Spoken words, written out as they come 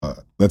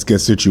let's get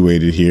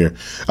situated here.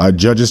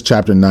 Judges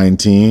chapter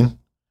 19.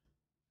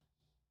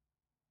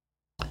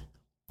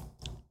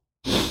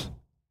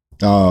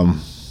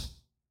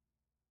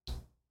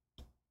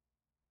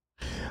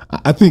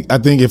 I think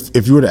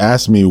if you were to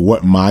ask me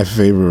what my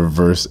favorite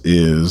verse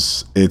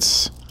is,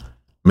 it's,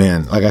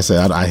 man, like I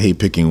said, I hate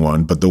picking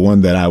one, but the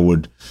one that I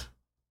would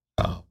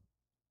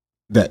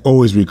that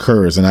always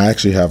recurs, and I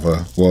actually have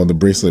the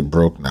bracelet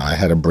broke now. I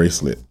had a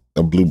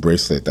blue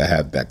bracelet that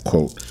had that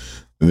quote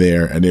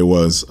there, and it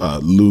was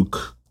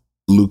Luke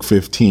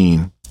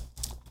 15.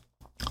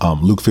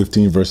 Luke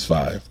 15 verse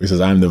 5. He says,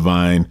 "I am the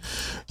vine,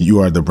 you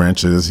are the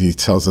branches." He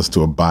tells us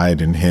to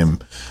abide in him.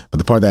 But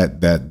the part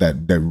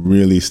that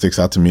really sticks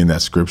out to me in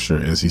that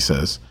scripture is he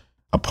says,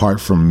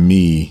 "Apart from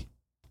me,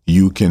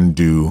 you can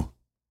do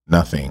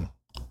nothing.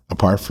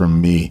 Apart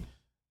from me,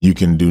 you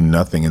can do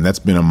nothing." And that's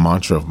been a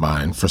mantra of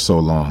mine for so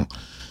long,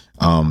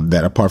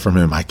 that apart from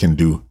him, I can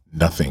do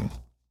nothing.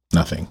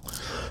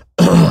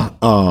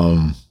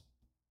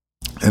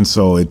 And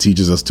so it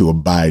teaches us to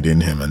abide in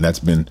him. And that's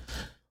been,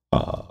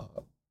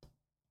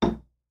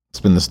 it's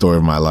been the story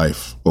of my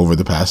life over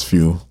the past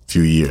few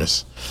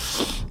years.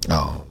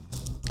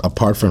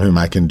 Apart from him,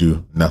 I can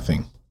do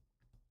nothing.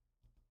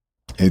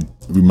 It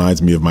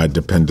reminds me of my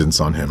dependence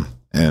on him,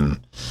 and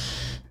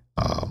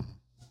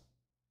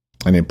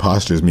it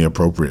postures me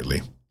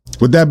appropriately.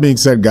 With that being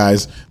said,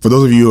 guys, for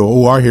those of you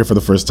who are here for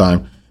the first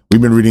time,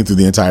 we've been reading through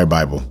the entire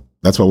Bible.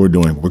 That's what we're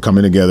doing. We're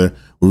coming together.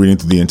 We're reading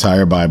through the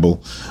entire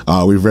Bible.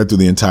 We've read through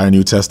the entire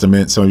New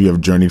Testament. Some of you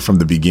have journeyed from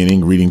the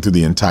beginning, reading through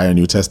the entire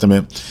New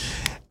Testament.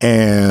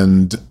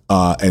 And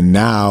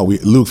now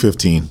Luke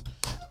 15.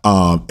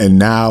 And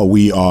now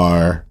we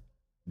are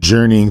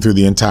journeying through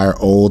the entire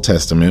Old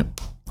Testament.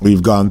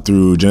 We've gone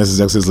through Genesis,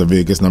 Exodus,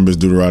 Leviticus, Numbers,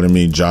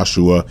 Deuteronomy,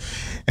 Joshua,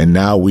 and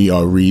now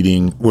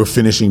we're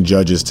finishing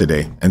Judges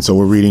today. And so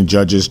we're reading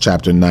Judges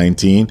chapter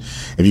 19.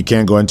 If you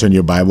can't go and turn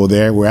your Bible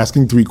there, we're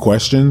asking 3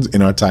 questions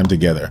in our time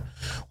together.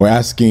 We're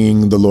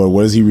asking the Lord,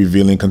 what is he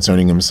revealing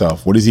concerning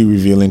himself? What is he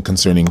revealing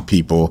concerning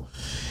people?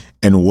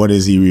 And what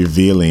is he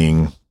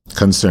revealing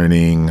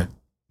concerning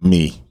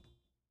me?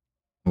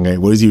 Okay,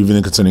 what is he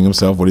revealing concerning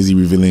himself? What is he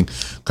revealing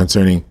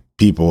concerning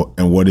people?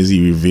 And what is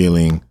he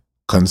revealing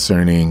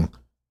concerning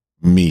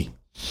me?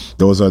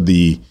 Those are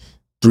the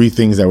 3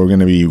 things that we're going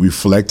to be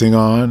reflecting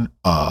on,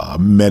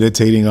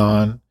 meditating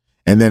on,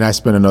 and then I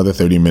spend another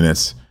 30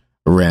 minutes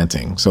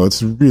ranting. So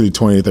it's really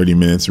 20 to 30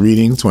 minutes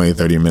reading, 20 to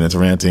 30 minutes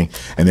ranting,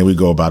 and then we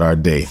go about our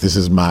day. This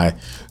is my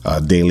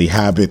daily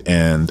habit,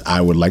 and I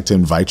would like to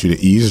invite you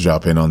to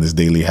eavesdrop in on this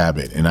daily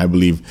habit, and I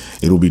believe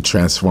it will be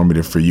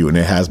transformative for you, and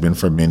it has been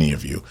for many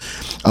of you.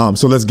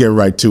 So let's get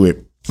right to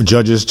it.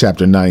 Judges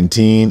chapter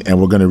 19, and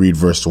we're going to read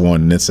verse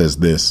 1, and it says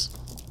this.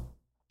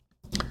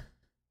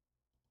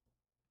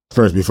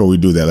 First, before we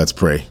do that, let's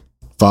pray.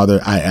 Father,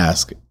 I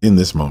ask in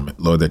this moment,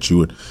 Lord, that you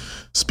would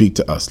speak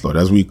to us, Lord,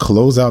 as we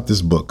close out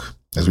this book,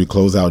 as we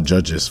close out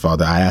Judges.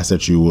 Father, I ask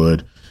that you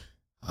would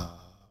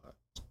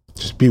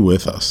just be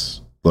with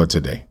us, Lord,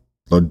 today.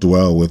 Lord,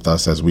 dwell with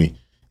us as we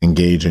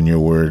engage in your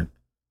word.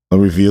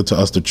 Lord, reveal to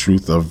us the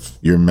truth of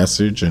your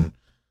message and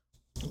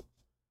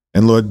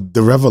Lord,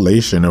 the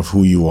revelation of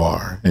who you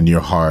are and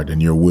your heart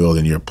and your will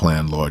and your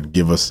plan, Lord.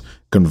 Give us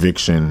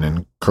conviction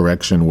and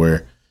correction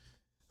where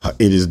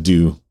it is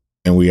due.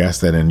 And we ask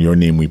that in your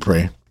name we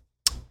pray.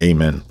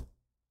 Amen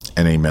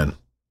and amen.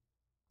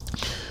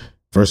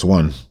 Verse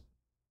 1,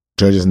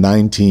 Judges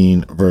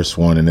 19, verse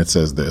 1, and it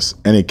says this.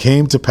 "And it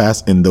came to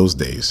pass in those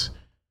days,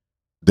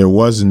 there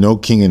was no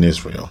king in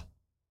Israel,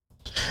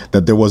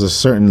 that there was a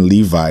certain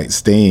Levite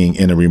staying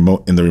in the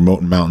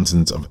remote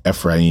mountains of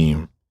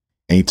Ephraim,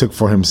 and he took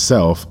for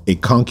himself a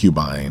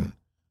concubine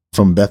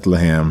from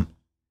Bethlehem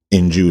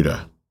in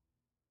Judah.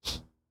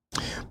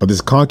 But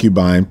this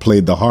concubine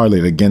played the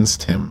harlot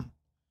against him,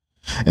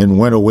 and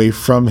went away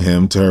from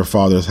him to her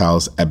father's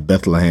house at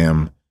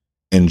Bethlehem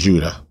in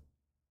Judah,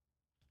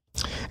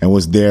 and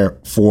was there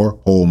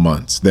 4 whole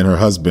months. Then her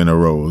husband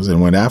arose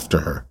and went after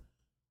her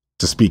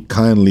to speak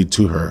kindly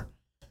to her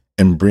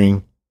and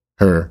bring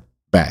her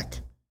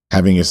back,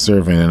 having a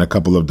servant and a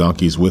couple of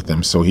donkeys with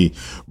him. So he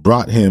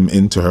brought him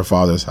into her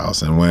father's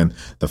house. And when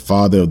the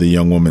father of the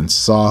young woman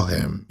saw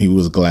him, he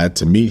was glad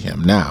to meet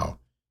him. Now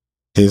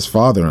his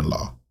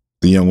father-in-law,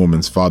 the young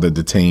woman's father,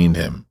 detained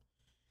him,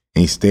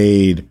 and he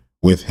stayed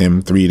with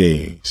him 3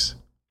 days.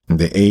 And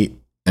they ate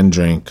and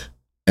drank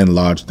and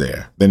lodged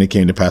there. Then it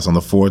came to pass on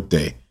the 4th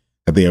day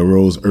that they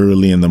arose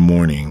early in the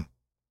morning,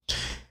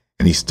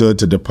 and he stood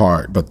to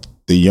depart. But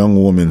the young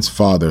woman's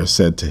father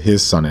said to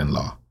his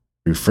son-in-law,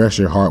 "Refresh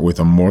your heart with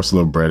a morsel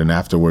of bread, and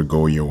afterward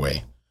go your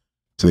way."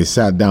 So they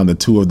sat down, the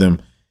 2 of them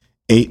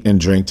ate and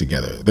drank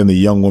together. Then the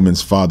young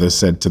woman's father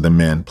said to the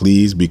man,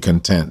 "Please be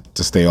content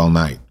to stay all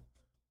night,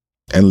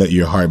 and let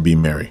your heart be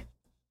merry."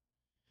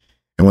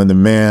 And when the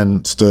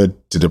man stood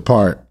to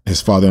depart,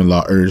 his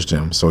father-in-law urged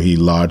him, so he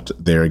lodged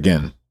there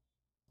again.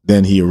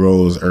 Then he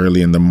arose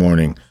early in the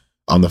morning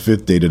on the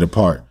 5th day to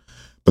depart.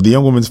 But the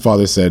young woman's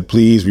father said,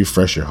 "Please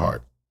refresh your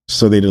heart."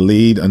 So they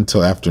delayed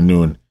until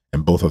afternoon,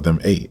 and both of them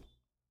ate.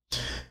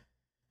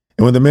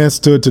 And when the man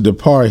stood to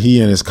depart,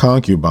 he and his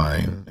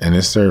concubine and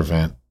his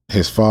servant,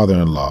 his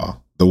father-in-law,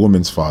 the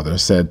woman's father,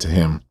 said to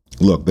him,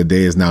 "Look, the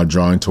day is now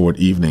drawing toward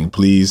evening.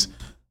 Please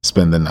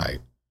spend the night.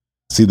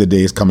 See, the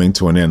day is coming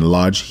to an end.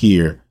 Lodge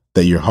here,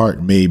 that your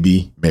heart may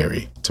be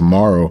merry.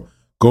 Tomorrow,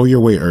 go your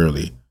way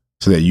early,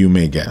 so that you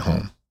may get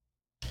home."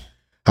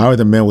 However,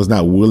 the man was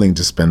not willing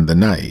to spend the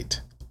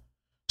night.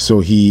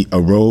 So he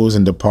arose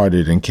and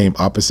departed and came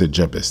opposite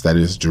Jebus, that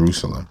is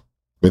Jerusalem.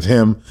 With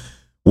him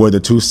were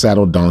the 2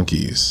 saddled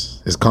donkeys.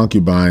 His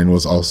concubine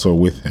was also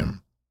with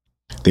him.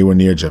 They were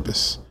near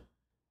Jebus.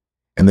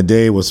 And the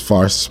day was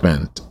far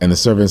spent. And the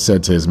servant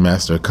said to his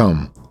master,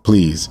 "Come,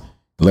 please,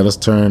 let us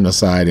turn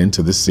aside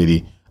into the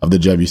city of the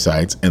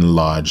Jebusites and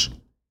lodge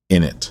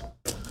in it."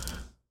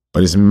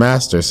 But his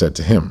master said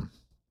to him,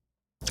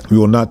 "We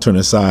will not turn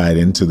aside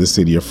into the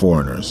city of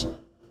foreigners,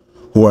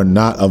 who are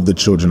not of the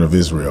children of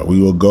Israel.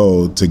 We will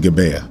go to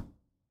Gibeah."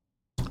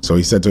 So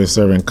he said to his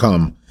servant,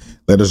 "Come,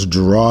 let us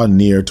draw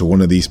near to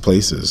one of these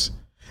places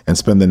and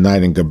spend the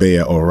night in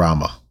Gibeah or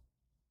Ramah."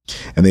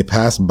 And they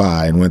passed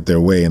by and went their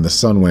way, and the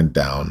sun went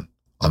down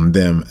on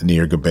them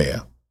near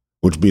Gibeah,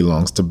 which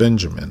belongs to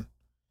Benjamin.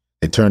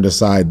 They turned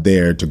aside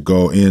there to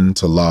go in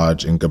to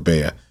lodge in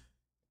Gibeah.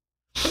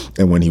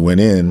 And when he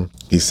went in,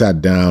 he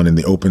sat down in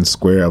the open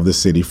square of the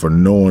city, for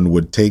no one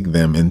would take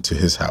them into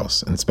his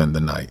house and spend the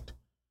night.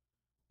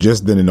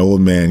 Just then an old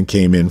man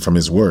came in from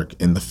his work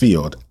in the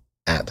field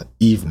at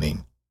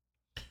evening,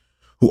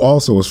 who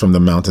also was from the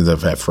mountains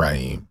of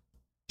Ephraim.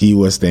 He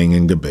was staying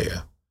in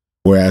Gibeah,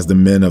 whereas the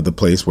men of the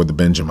place were the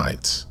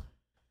Benjamites.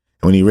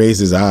 And when he raised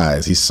his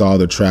eyes, he saw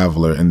the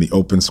traveler in the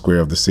open square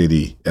of the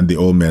city. And the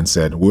old man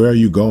said, "Where are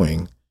you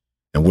going,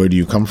 and where do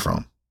you come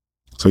from?"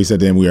 So he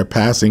said to him, "We are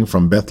passing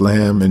from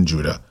Bethlehem in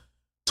Judah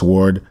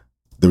toward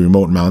the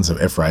remote mountains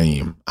of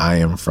Ephraim. I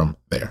am from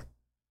there.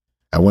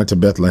 I went to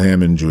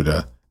Bethlehem in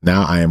Judah.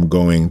 Now I am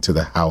going to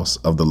the house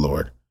of the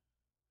Lord.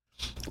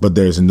 But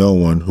there is no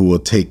one who will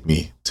take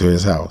me to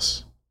his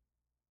house.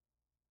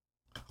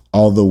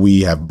 Although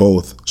we have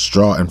both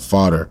straw and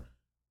fodder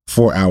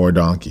for our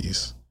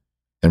donkeys,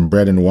 and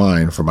bread and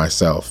wine for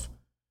myself,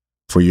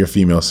 for your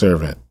female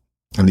servant,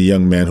 and the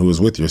young man who is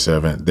with your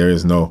servant, there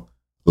is no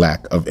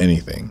lack of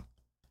anything."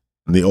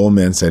 And the old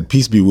man said,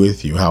 "Peace be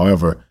with you.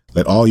 However,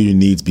 let all your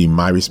needs be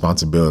my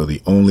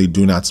responsibility. Only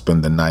do not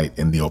spend the night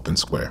in the open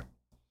square."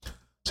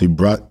 So he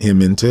brought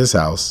him into his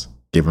house,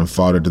 gave him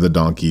fodder to the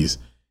donkeys,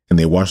 and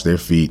they washed their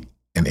feet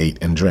and ate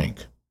and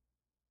drank.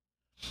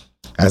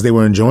 As they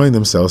were enjoying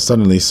themselves,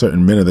 suddenly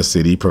certain men of the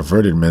city,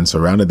 perverted men,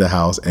 surrounded the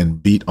house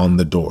and beat on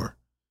the door.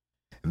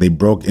 And they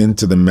broke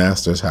into the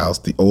master's house,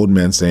 the old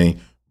man saying,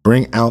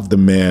 "Bring out the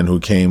man who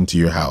came to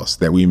your house,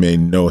 that we may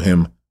know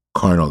him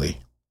carnally."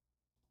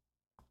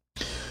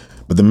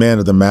 But the man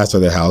of the master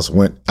of the house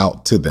went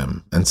out to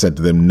them and said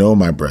to them, "No,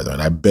 my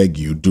brethren, I beg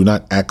you, do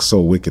not act so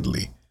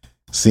wickedly.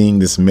 Seeing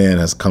this man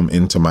has come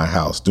into my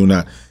house, do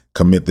not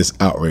commit this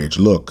outrage.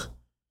 Look,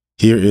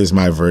 here is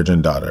my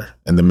virgin daughter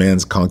and the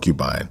man's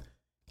concubine.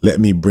 Let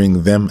me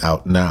bring them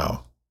out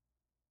now.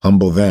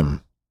 Humble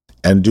them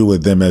and do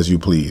with them as you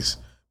please.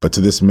 But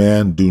to this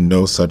man, do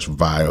no such a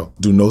vile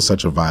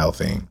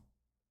thing.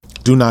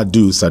 Do not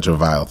do such a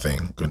vile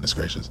thing." Goodness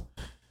gracious.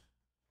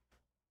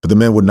 But the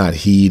men would not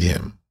heed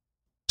him.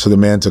 So the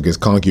man took his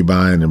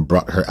concubine and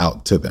brought her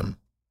out to them.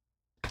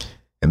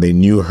 And they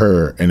knew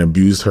her and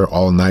abused her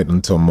all night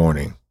until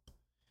morning.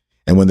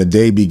 And when the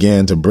day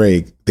began to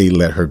break, they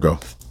let her go.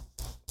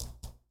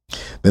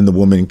 Then the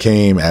woman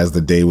came as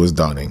the day was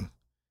dawning,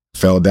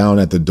 fell down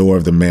at the door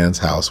of the man's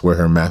house where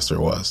her master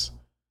was,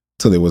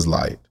 till it was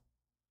light.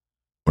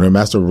 When her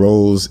master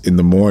rose in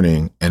the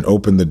morning and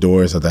opened the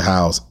doors of the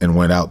house and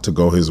went out to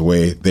go his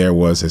way, there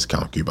was his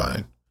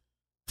concubine,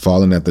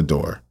 fallen at the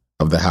door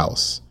of the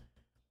house,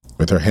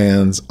 with her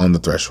hands on the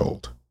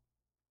threshold.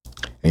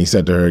 And he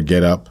said to her,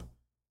 "Get up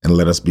and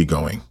let us be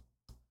going."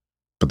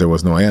 But there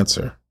was no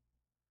answer.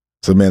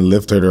 So the man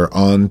lifted her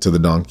on to the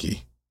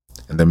donkey,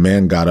 and the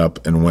man got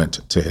up and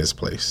went to his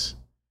place.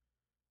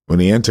 When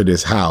he entered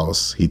his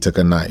house, he took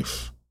a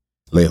knife,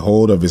 laid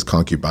hold of his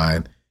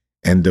concubine,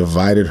 and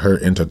divided her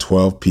into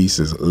 12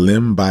 pieces,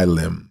 limb by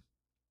limb,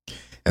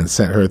 and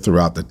sent her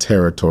throughout the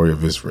territory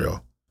of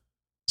Israel.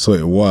 So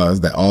it was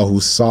that all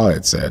who saw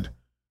it said,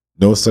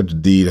 "No such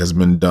deed has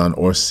been done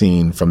or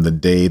seen from the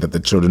day that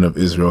the children of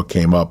Israel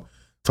came up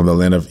from the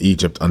land of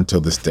Egypt until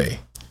this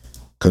day.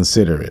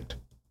 Consider it,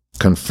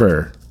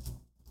 confer,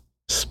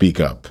 speak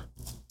up."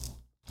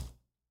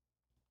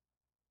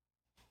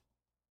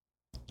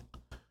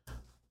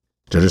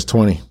 Judges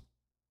 20.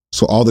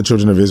 So all the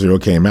children of Israel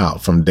came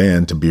out from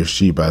Dan to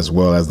Beersheba, as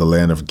well as the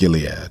land of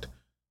Gilead.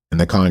 And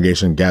the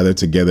congregation gathered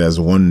together as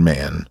one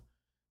man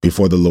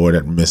before the Lord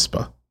at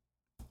Mizpah.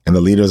 And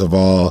the leaders of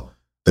all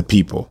the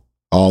people,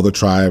 all the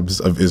tribes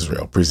of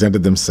Israel,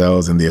 presented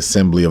themselves in the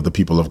assembly of the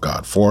people of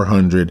God,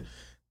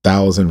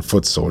 400,000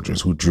 foot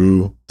soldiers who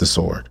drew the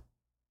sword.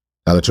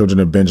 Now the children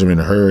of Benjamin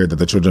heard that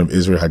the children of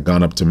Israel had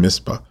gone up to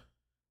Mizpah.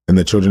 Then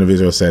the children of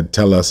Israel said,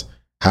 "Tell us,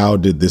 how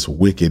did this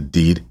wicked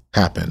deed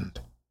happen?"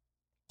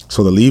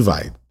 So the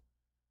Levite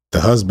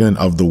The husband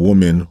of the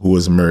woman who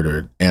was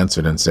murdered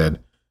answered and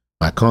said,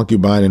 my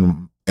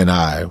concubine and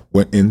I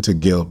went into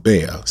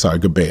Gibeah,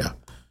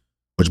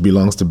 which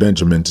belongs to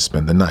Benjamin, to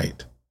spend the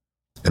night.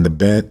 And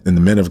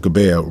the men of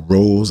Gibeah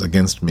rose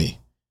against me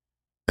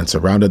and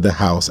surrounded the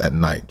house at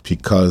night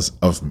because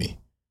of me.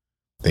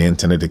 They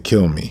intended to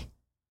kill me,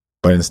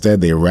 but instead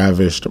they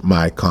ravished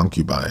my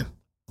concubine,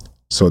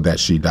 so that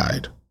she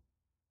died.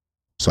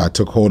 So I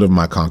took hold of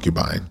my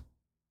concubine,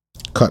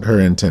 cut her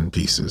in 10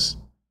 pieces,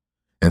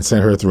 and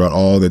sent her throughout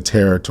all the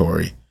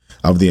territory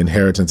of the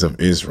inheritance of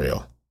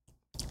Israel.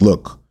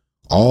 Look,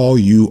 all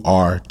you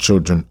are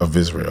children of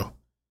Israel.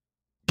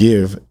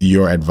 Give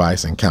your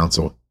advice and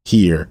counsel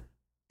here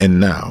and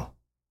now.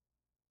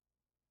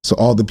 So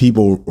all the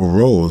people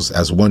arose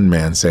as one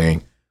man,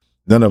 saying,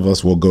 none of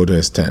us will go to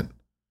his tent,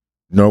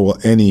 nor will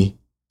any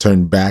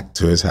turn back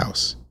to his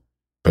house.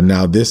 But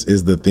now this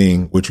is the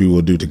thing which we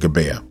will do to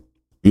Gibeah.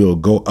 We will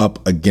go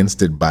up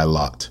against it by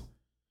lot.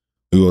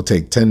 We will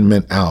take 10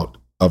 men out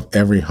of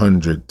every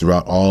 100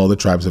 throughout all the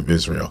tribes of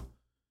Israel,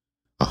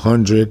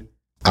 100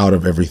 out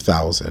of every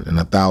 1,000, and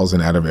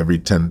 1,000 out of every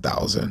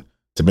 10,000,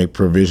 to make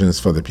provisions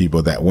for the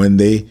people, that when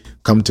they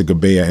come to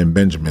Gibeah and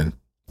Benjamin,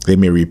 they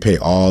may repay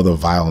all the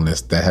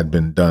vileness that had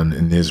been done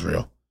in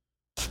Israel.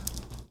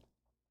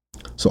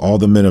 So all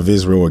the men of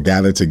Israel were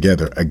gathered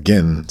together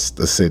against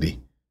the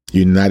city,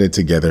 united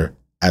together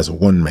as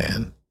one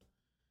man.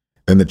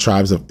 Then the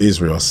tribes of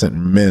Israel sent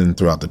men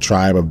throughout the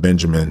tribe of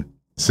Benjamin,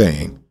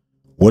 saying,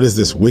 what is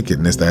this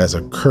wickedness that has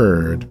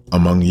occurred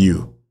among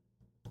you?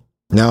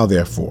 Now,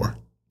 therefore,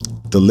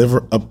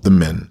 deliver up the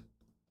men,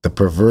 the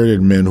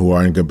perverted men who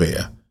are in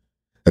Gibeah,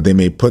 that they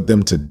may put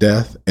them to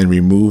death and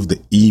remove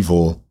the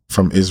evil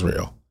from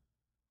Israel.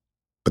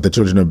 But the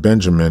children of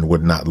Benjamin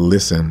would not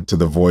listen to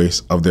the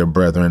voice of their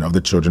brethren of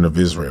the children of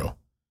Israel.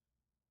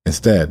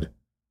 Instead,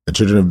 the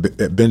children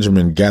of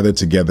Benjamin gathered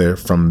together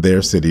from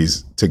their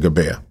cities to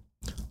Gibeah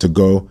to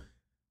go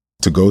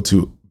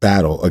to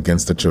battle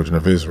against the children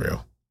of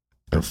Israel.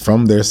 And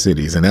from their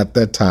cities, and at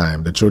that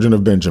time, the children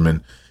of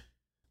Benjamin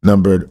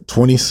numbered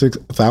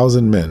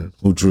 26,000 men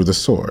who drew the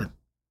sword,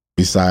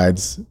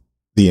 besides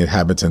the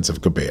inhabitants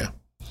of Gibeah,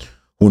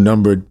 who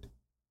numbered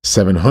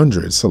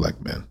 700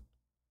 select men.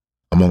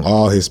 Among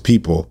all his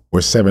people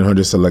were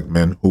 700 select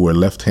men who were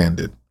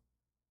left-handed.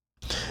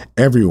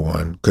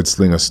 Everyone could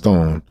sling a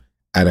stone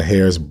at a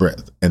hair's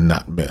breadth and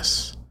not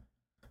miss.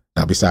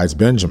 Now, besides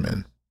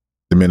Benjamin,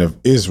 the men of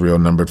Israel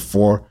numbered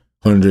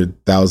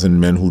 400,000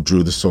 men who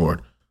drew the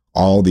sword.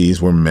 All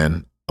these were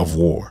men of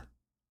war.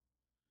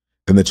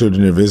 Then the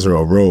children of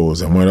Israel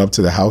rose and went up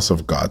to the house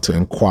of God to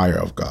inquire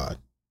of God.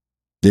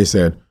 They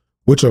said,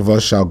 which of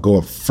us shall go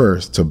up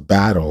first to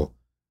battle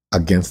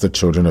against the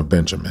children of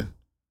Benjamin?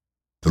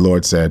 The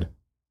Lord said,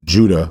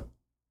 Judah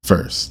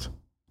first.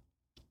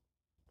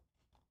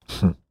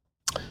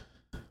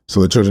 So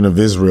the children of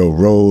Israel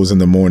rose in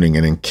the morning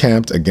and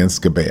encamped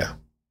against Gibeah.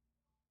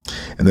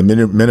 And the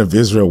men of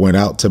Israel went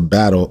out to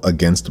battle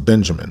against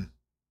Benjamin.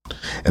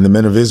 And the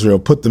men of Israel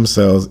put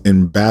themselves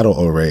in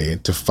battle array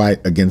to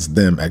fight against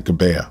them at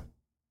Gibeah.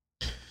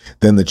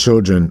 Then the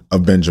children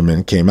of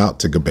Benjamin came out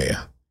to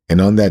Gibeah,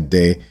 and on that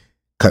day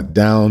cut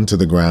down to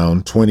the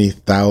ground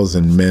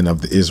 20,000 men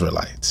of the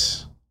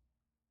Israelites.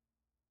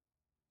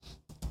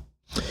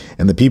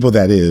 And the people,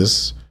 that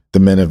is, the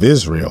men of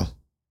Israel,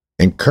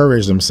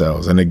 encouraged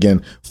themselves and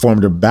again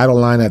formed a battle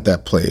line at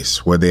that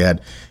place where they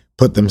had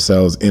put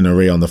themselves in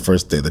array on the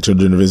first day. The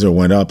children of Israel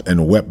went up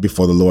and wept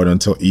before the Lord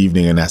until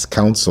evening and asked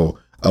counsel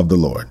of the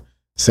Lord,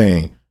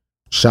 saying,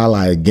 shall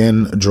I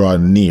again draw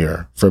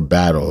near for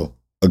battle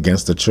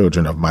against the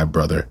children of my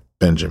brother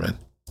Benjamin?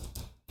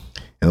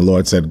 And the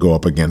Lord said, go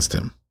up against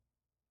him.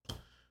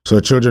 So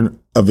the children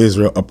of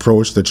Israel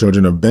approached the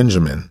children of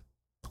Benjamin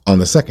on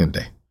the second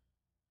day.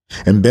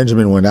 And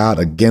Benjamin went out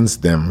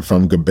against them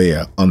from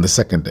Gibeah on the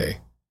second day,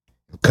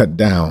 and cut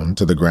down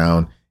to the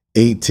ground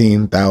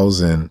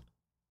 18,000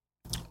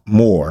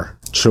 more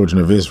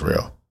children of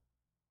Israel.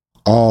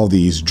 All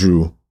these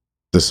drew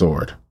the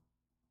sword.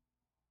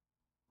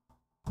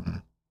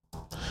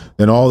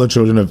 Then all the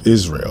children of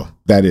Israel,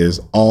 that is,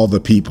 all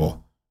the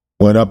people,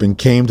 went up and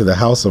came to the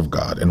house of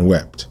God and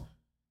wept.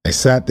 They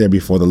sat there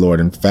before the Lord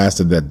and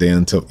fasted that day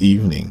until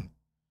evening.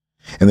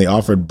 And they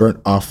offered burnt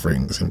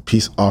offerings and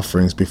peace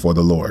offerings before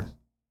the Lord.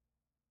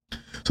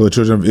 So the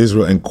children of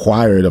Israel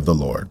inquired of the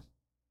Lord.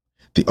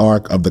 The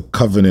ark of the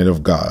covenant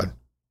of God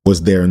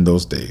was there in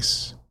those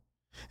days.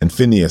 And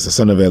Phinehas, the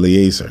son of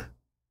Eleazar,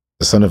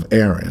 the son of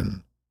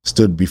Aaron,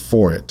 stood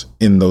before it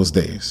in those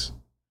days,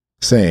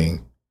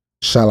 saying,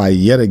 shall I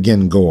yet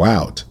again go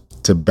out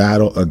to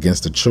battle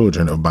against the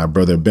children of my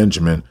brother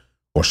Benjamin,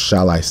 or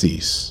shall I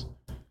cease?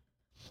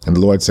 And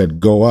the Lord said,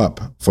 go up,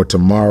 for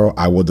tomorrow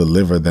I will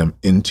deliver them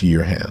into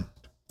your hand.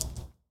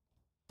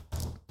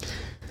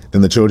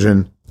 Then the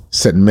children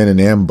set men in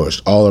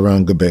ambush all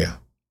around Gibeah.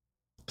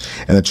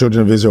 And the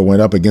children of Israel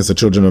went up against the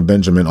children of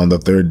Benjamin on the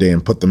third day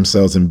and put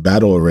themselves in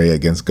battle array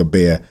against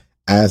Gibeah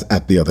as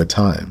at the other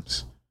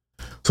times.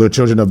 So the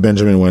children of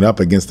Benjamin went up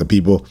against the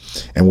people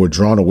and were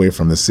drawn away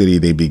from the city.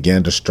 They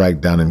began to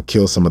strike down and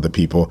kill some of the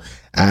people,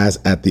 as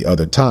at the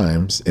other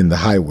times, in the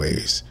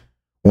highways,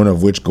 one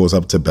of which goes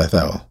up to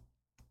Bethel,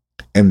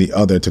 and the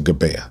other to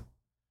Gibeah,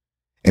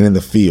 and in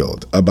the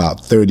field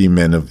about 30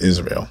 men of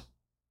Israel.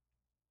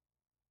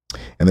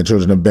 And the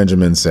children of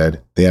Benjamin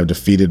said, they have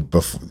defeated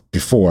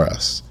before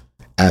us,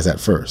 as at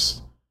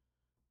first.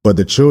 But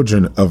the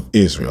children of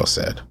Israel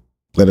said,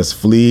 let us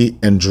flee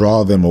and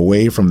draw them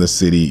away from the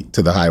city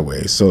to the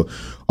highway. So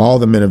all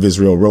the men of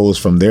Israel rose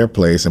from their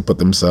place and put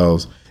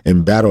themselves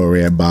in battle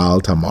array at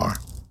Baal Tamar.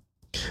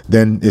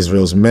 Then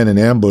Israel's men in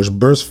ambush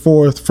burst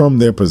forth from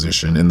their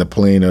position in the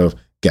plain of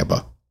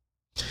Geba.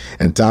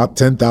 And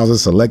 10,000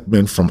 select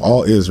men from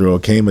all Israel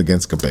came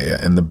against Gibeah,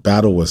 and the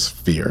battle was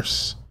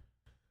fierce.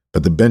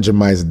 But the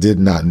Benjamites did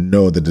not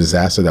know the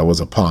disaster that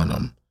was upon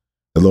them.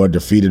 The Lord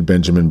defeated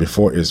Benjamin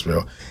before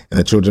Israel, and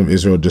the children of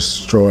Israel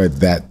destroyed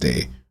that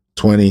day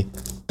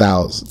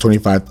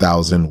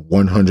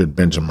 25,100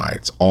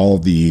 Benjamites. All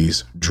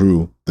these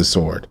drew the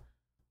sword.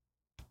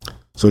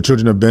 So the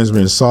children of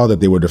Benjamin saw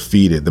that they were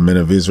defeated. The men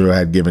of Israel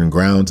had given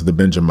ground to the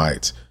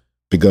Benjamites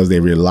because they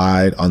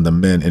relied on the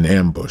men in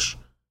ambush,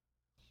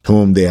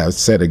 whom they had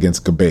set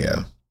against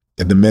Gibeah.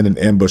 And the men in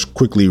ambush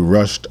quickly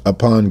rushed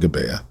upon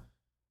Gibeah.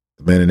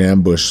 The men in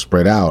ambush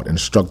spread out and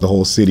struck the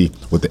whole city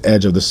with the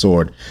edge of the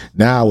sword.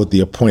 Now with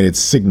the appointed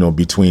signal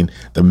between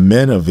the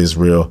men of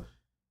Israel,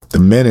 the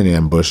men in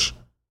ambush,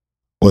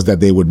 was that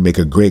they would make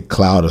a great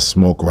cloud of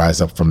smoke rise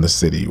up from the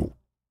city,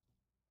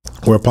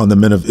 whereupon the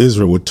men of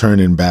Israel would turn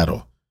in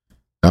battle.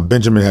 Now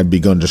Benjamin had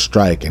begun to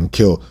strike and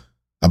kill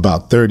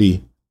about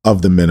 30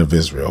 of the men of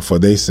Israel, for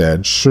they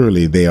said,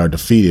 surely they are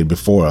defeated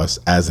before us,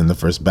 as in the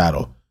first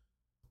battle.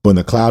 But when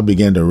the cloud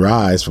began to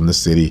rise from the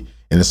city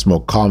and the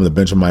smoke calmed, the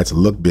Benjamites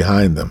looked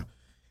behind them,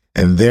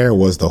 and there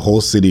was the whole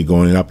city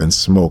going up in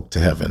smoke to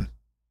heaven.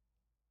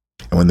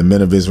 And when the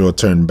men of Israel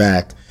turned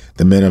back,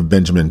 the men of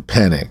Benjamin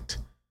panicked,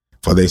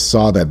 for they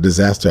saw that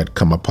disaster had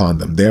come upon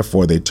them.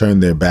 Therefore they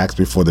turned their backs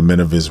before the men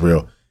of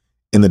Israel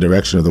in the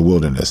direction of the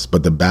wilderness,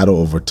 but the battle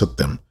overtook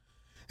them,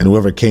 and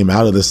whoever came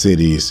out of the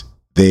cities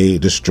they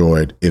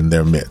destroyed in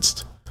their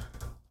midst.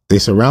 They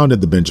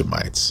surrounded the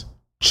Benjamites,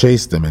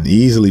 chased them, and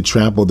easily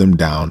trampled them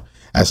down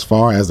as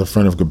far as the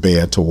front of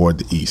Gibeah toward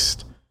the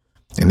east.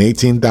 And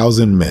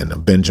 18,000 men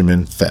of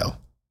Benjamin fell.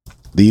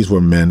 These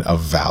were men of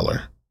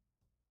valor.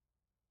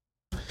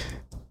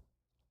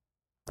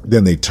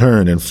 Then they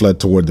turned and fled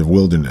toward the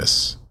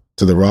wilderness,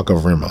 to the rock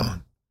of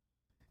Rimmon.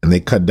 And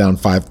they cut down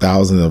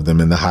 5,000 of them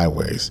in the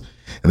highways,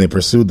 and they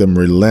pursued them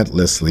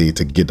relentlessly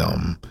to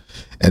Gidom,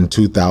 and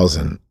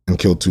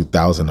killed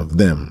 2,000 of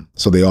them.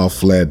 So they all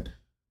fled.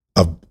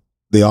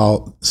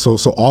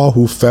 So all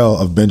who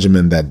fell of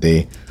Benjamin that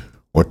day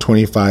were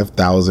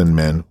 25,000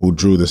 men who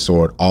drew the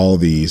sword. All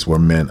these were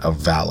men of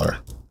valor.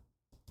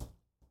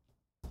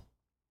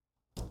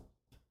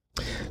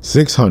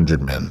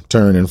 600 men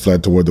turned and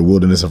fled toward the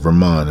wilderness of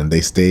Rimmon, and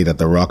they stayed at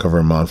the rock of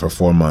Rimmon for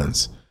 4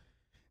 months.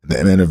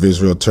 The men of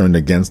Israel turned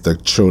against the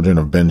children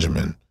of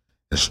Benjamin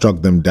and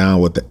struck them down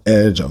with the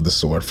edge of the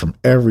sword from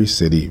every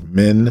city.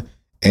 Men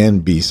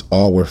and beasts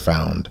all were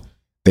found.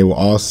 They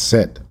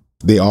also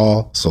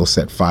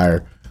set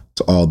fire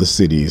to all the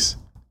cities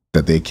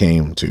that they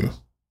came to.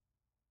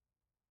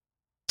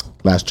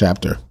 Last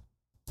chapter.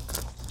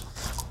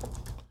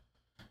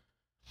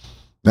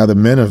 Now the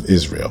men of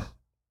Israel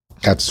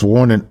had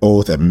sworn an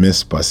oath at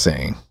Mizpah,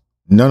 saying,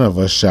 none of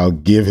us shall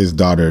give his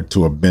daughter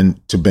to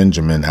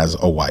Benjamin as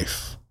a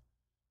wife.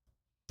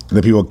 And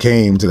the people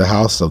came to the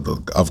house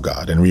of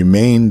God and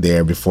remained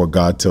there before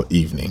God till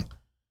evening.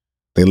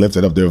 They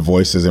lifted up their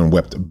voices and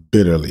wept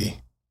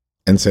bitterly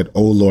and said,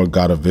 O Lord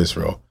God of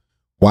Israel,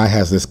 why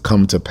has this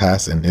come to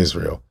pass in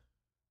Israel,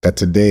 that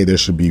today there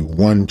should be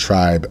one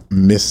tribe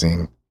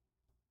missing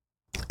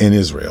in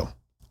Israel?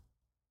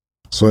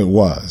 So it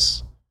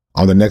was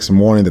on the next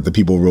morning that the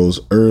people rose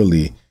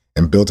early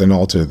and built an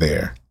altar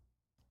there,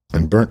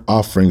 and burnt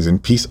offerings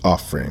and peace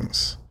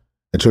offerings.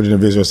 The children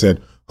of Israel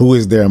said, who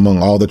is there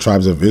among all the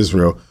tribes of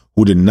Israel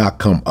who did not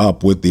come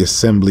up with the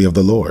assembly of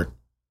the Lord?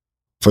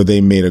 For they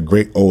made a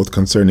great oath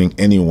concerning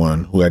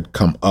anyone who had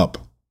come up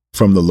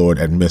from the Lord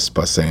at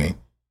Mizpah, saying,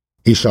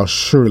 he shall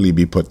surely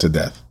be put to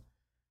death.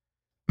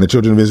 And the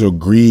children of Israel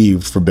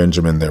grieved for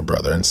Benjamin their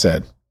brother, and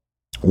said,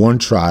 one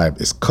tribe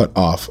is cut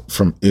off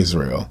from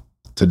Israel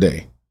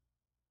today.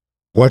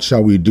 What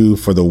shall we do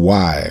for the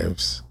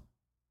wives?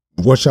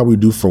 What shall we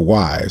do for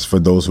wives for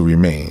those who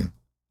remain?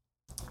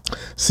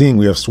 Seeing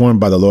we have sworn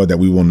by the Lord that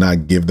we will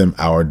not give them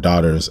our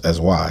daughters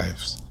as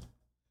wives.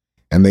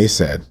 And they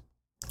said,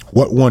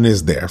 what one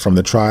is there from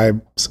the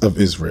tribes of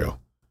Israel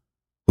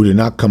who did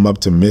not come up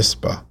to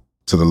Mizpah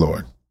to the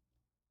Lord?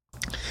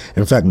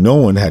 In fact, no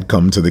one had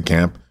come to the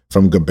camp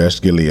from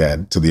Jabesh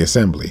Gilead to the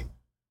assembly.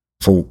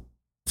 For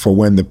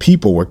when the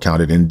people were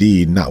counted,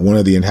 indeed, not one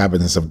of the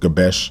inhabitants of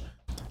Jabesh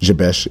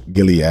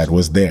Gilead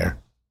was there.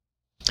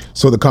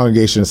 So the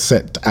congregation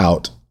set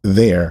out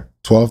there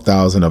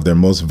 12,000 of their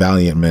most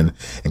valiant men,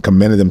 and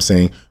commanded them,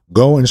 saying,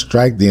 go and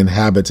strike the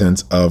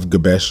inhabitants of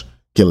Jabesh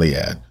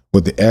Gilead,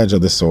 with the edge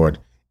of the sword,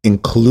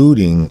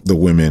 including the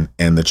women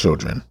and the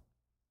children.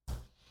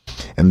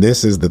 And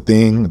this is the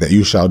thing that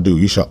you shall do.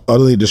 You shall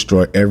utterly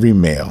destroy every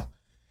male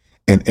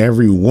and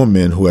every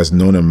woman who has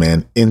known a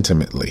man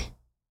intimately.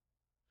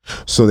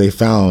 So they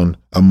found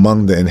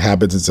among the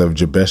inhabitants of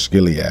Jabesh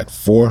Gilead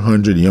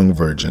 400 young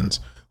virgins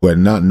who had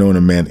not known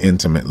a man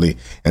intimately,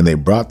 and they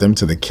brought them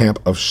to the camp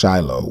of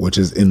Shiloh, which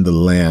is in the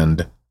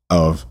land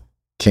of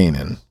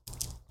Canaan.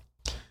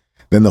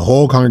 Then the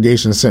whole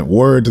congregation sent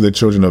word to the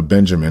children of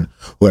Benjamin,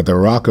 who at the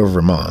rock of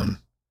Rimmon,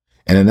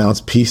 and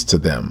announced peace to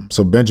them.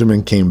 So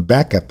Benjamin came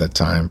back at that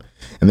time,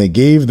 and they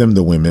gave them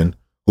the women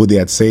who they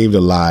had saved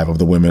alive of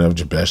the women of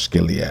Jabesh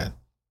Gilead.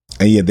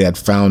 And yet they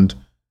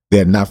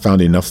had not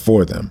found enough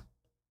for them.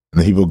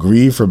 And the people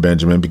grieved for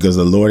Benjamin because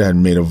the Lord had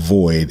made a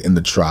void in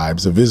the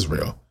tribes of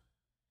Israel.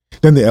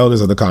 Then the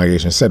elders of the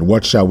congregation said,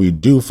 "What shall we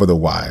do for the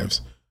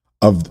wives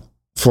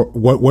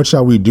what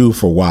shall we do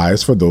for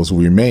wives for those who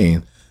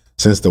remain,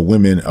 since the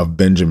women of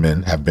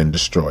Benjamin have been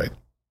destroyed?"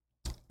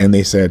 And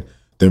they said,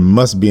 "There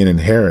must be an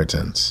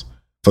inheritance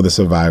for the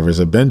survivors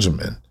of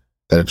Benjamin,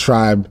 that a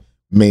tribe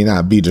may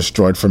not be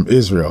destroyed from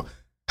Israel.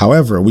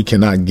 However, we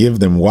cannot give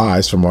them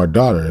wives from our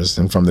daughters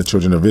and from the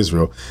children of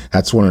Israel,"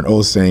 had sworn an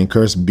oath, saying,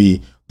 "Cursed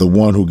be the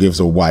one who gives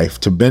a wife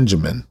to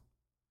Benjamin."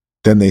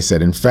 Then they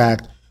said, "In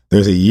fact,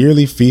 there's a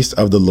yearly feast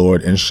of the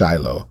Lord in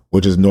Shiloh,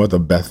 which is north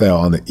of Bethel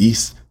on the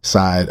east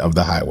side of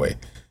the highway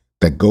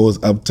that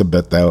goes up to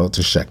Bethel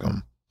to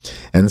Shechem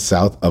and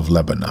south of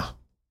Lebanah."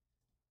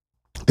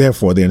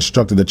 Therefore they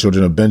instructed the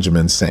children of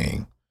Benjamin,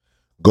 saying,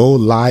 "Go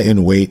lie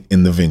in wait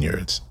in the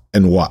vineyards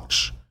and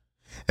watch.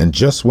 And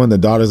just when the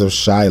daughters of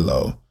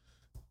Shiloh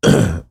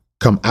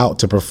come out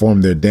to perform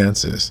their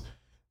dances,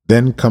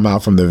 then come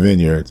out from the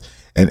vineyards,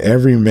 and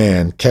every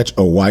man catch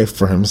a wife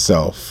for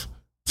himself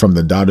from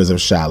the daughters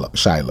of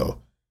Shiloh,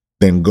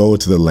 then go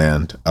to the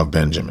land of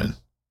Benjamin.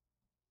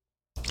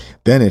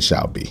 Then it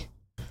shall be,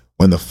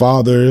 when the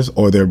fathers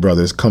or their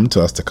brothers come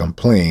to us to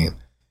complain,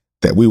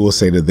 that we will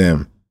say to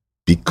them,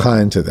 Be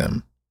kind to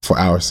them for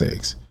our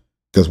sakes,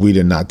 because we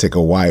did not take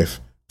a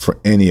wife for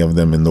any of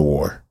them in the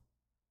war.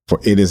 For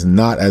it is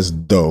not as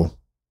though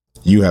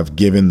you have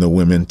given the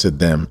women to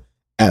them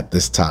at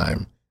this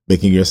time,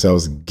 making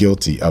yourselves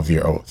guilty of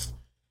your oath."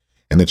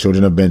 And the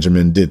children of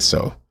Benjamin did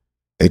so.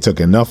 They took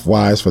enough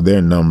wives for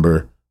their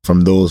number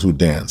from those who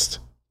danced,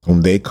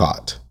 whom they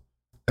caught.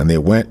 And they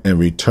went and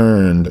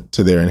returned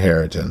to their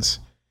inheritance,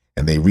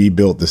 and they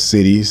rebuilt the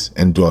cities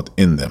and dwelt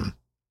in them.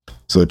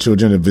 So the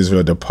children of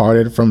Israel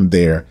departed from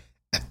there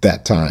at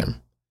that time,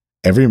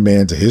 every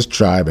man to his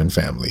tribe and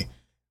family.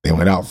 They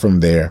went out from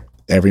there,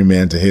 every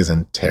man to his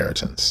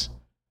inheritance.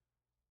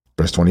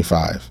 Verse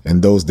 25,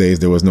 in those days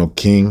there was no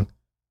king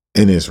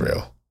in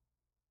Israel.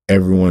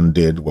 Everyone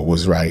did what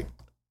was right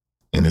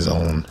in his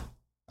own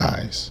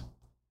eyes.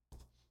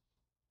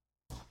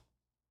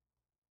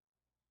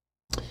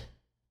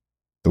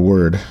 The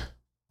word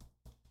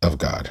of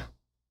God.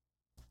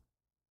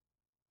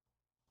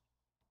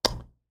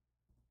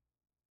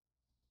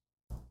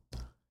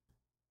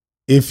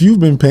 If you've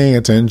been paying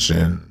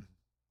attention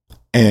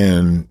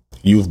and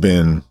you've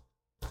been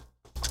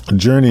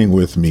journeying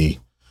with me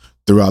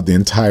throughout the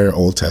entire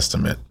Old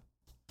Testament,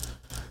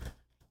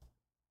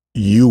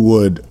 you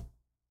would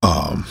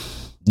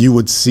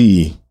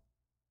see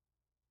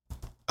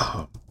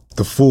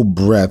the full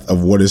breadth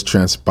of what is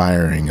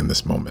transpiring in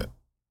this moment.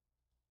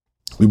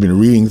 We've been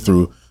reading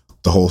through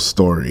the whole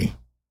story,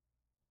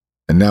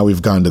 and now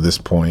we've gotten to this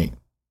point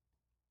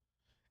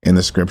in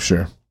the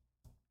scripture.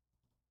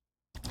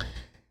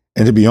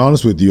 And to be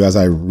honest with you, as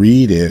I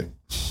read it,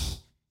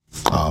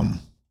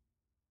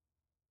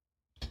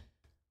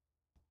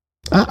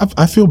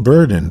 I feel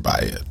burdened by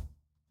it.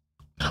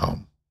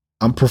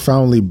 I'm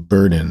profoundly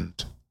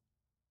burdened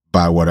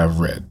by what I've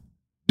read.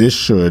 This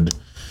should,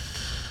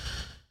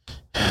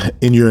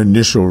 in your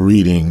initial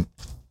reading,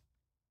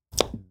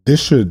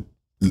 this should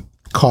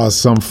cause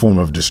some form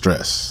of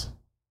distress.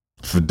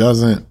 If it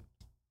doesn't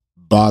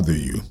bother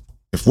you,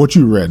 if what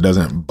you read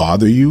doesn't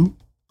bother you,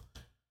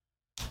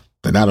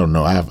 then I don't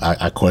know.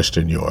 I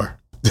question your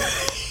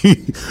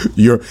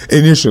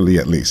initially,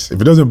 at least. If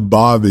it doesn't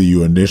bother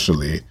you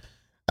initially,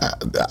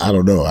 I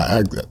don't know.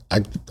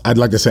 I'd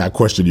like to say I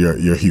question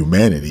your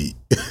humanity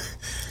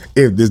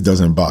if this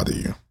doesn't bother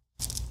you.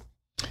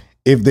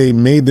 If they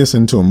made this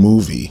into a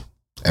movie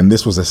and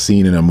this was a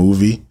scene in a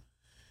movie,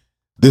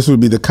 this would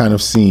be the kind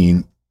of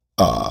scene,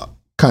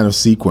 kind of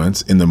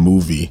sequence in the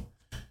movie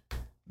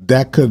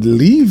that could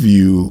leave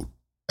you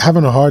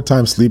having a hard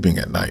time sleeping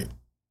at night.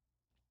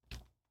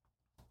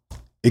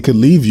 It could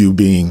leave you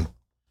being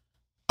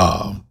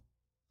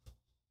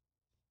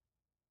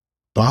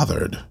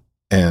bothered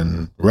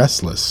and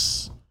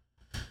restless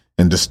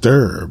and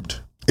disturbed.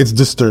 It's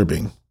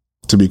disturbing,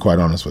 to be quite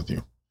honest with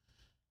you.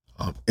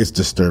 It's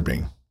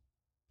disturbing.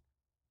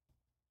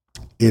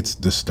 It's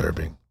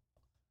disturbing.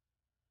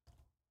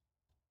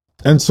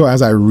 And so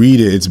as I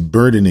read it, it's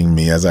burdening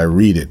me as I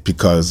read it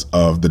because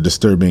of the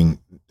disturbing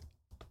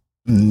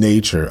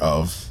nature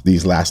of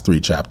these last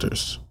 3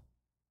 chapters.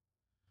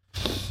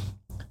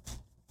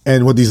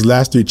 And what these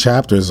last three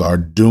chapters are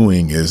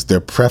doing is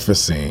they're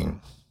prefacing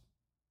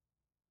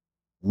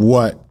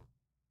what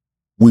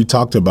we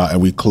talked about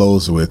and we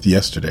closed with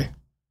yesterday.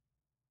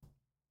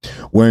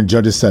 We're in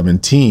Judges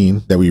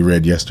 17 that we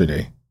read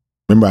yesterday.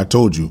 Remember, I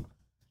told you,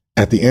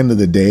 at the end of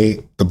the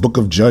day, the book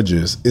of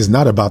Judges is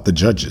not about the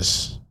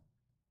judges.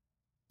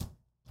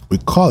 We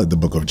call it the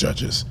book of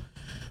Judges,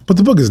 but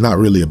the book is not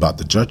really about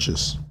the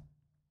judges.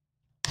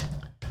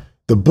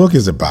 The book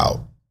is about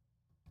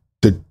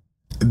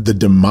the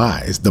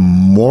demise, the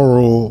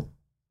moral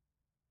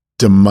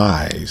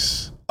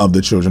demise of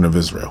the children of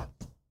Israel.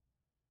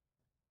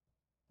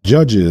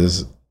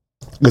 Judges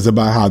is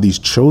about how these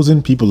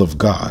chosen people of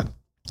God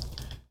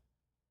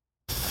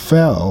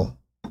fell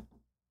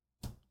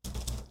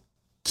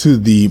to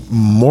the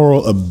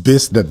moral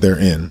abyss that they're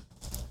in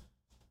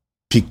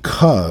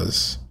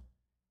because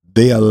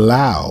they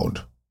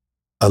allowed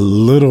a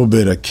little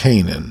bit of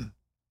Canaan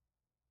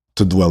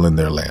to dwell in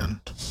their land.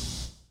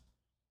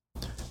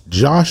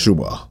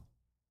 Joshua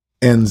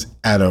ends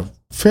at a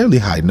fairly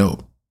high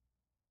note.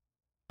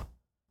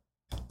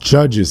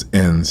 Judges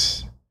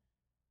ends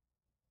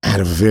at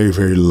a very,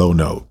 very low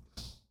note.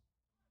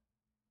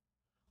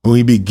 When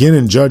we begin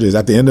in Judges,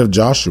 at the end of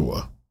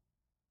Joshua,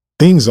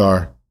 things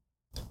are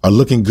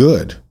looking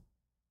good.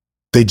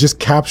 They just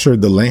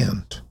captured the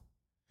land.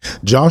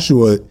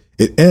 Joshua,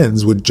 it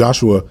ends with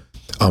Joshua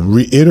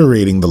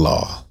reiterating the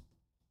law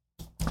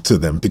to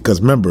them, because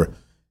remember,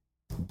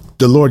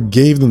 the Lord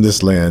gave them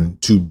this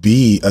land to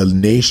be a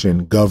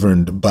nation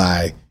governed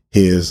by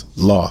his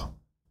law.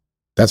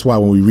 That's why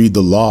when we read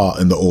the law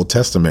in the Old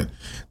Testament,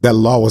 that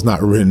law was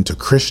not written to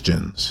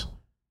Christians.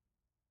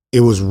 It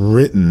was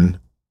written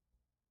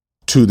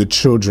to the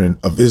children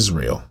of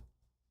Israel.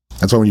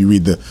 That's why when you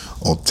read the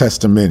Old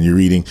Testament, you're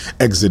reading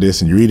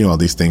Exodus and you're reading all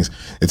these things.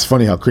 It's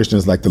funny how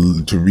Christians like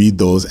to read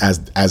those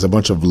as a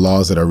bunch of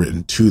laws that are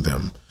written to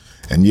them.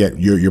 And yet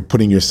you're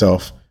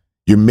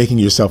making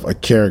yourself a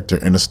character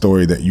in a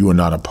story that you are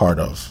not a part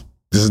of.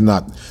 This is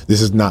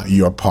not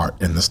your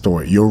part in the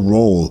story. Your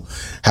role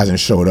hasn't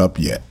showed up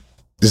yet.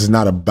 This is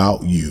not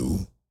about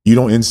you. You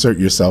don't insert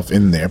yourself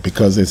in there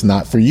because it's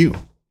not for you.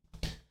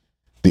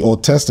 The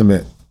Old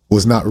Testament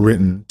was not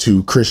written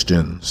to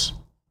Christians,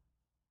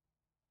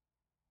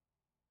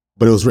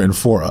 but it was written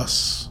for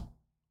us.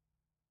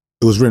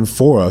 It was written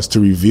for us to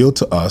reveal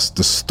to us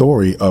the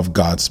story of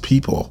God's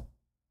people.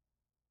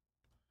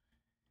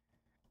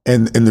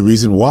 And the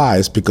reason why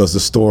is because the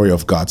story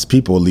of God's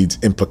people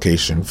leads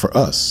implication for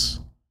us.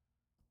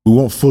 We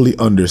won't fully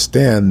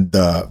understand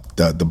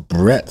the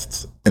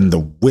breadth and the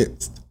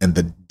width and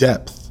the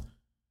depth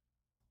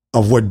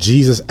of what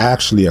Jesus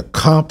actually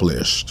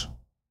accomplished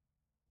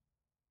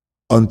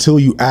until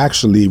you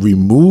actually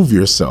remove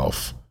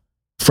yourself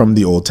from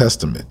the Old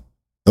Testament.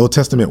 The Old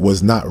Testament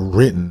was not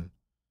written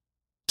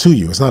to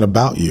you. It's not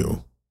about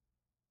you.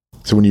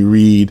 So when you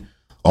read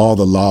all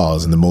the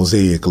laws and the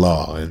Mosaic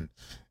law and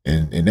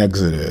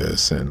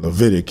Exodus and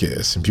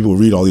Leviticus, and people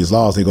read all these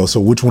laws, they go, so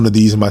which one of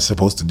these am I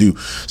supposed to do?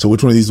 So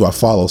which one of these do I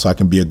follow so I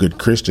can be a good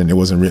Christian? It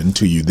wasn't written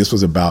to you. This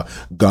was about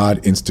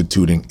God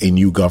instituting a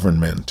new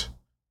government.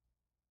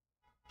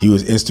 He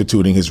was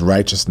instituting his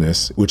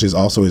righteousness, which is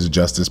also his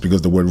justice,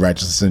 because the word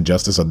righteousness and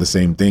justice are the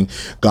same thing.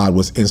 God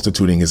was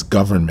instituting his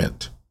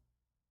government.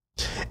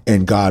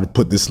 And God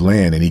put this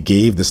land, and he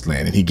gave this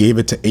land, and he gave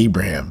it to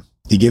Abraham.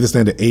 He gave this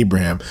land to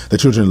Abraham. The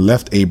children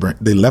left Abraham.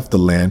 They left the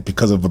land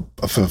because of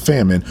a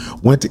famine,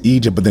 went to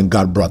Egypt, but then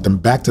God brought them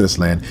back to this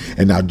land.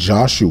 And now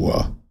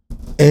Joshua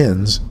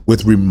ends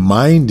with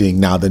reminding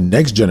now the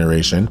next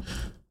generation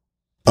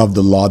of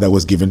the law that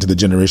was given to the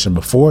generation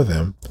before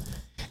them.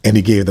 And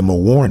he gave them a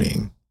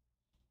warning.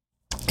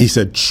 He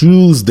said,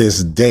 choose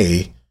this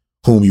day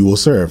whom you will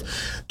serve.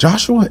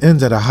 Joshua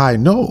ends at a high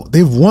note.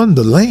 They've won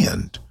the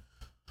land.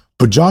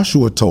 But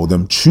Joshua told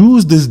them,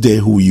 choose this day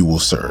who you will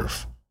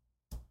serve.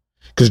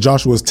 Because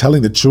Joshua was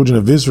telling the children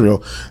of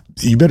Israel,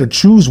 you better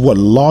choose what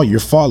law you're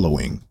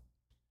following.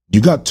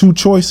 You got two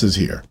choices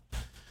here.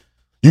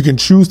 You can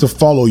choose to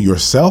follow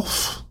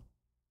yourself,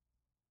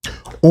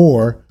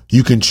 or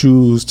you can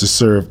choose to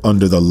serve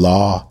under the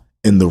law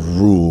and the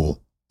rule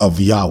of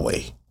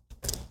Yahweh,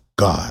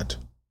 God,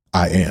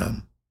 I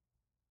am.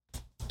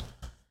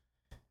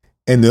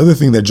 And the other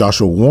thing that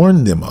Joshua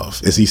warned them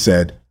of is he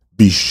said,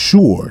 be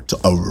sure to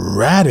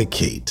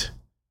eradicate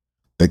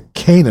the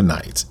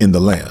Canaanites in the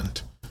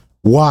land.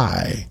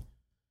 Why?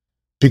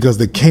 Because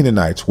the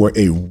Canaanites were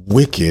a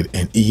wicked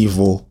and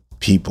evil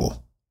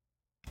people.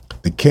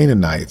 The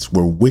Canaanites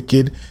were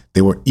wicked.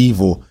 They were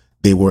evil.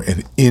 They were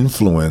an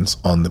influence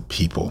on the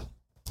people.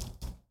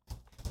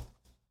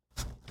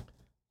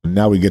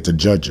 Now we get to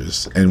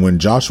Judges. And when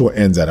Joshua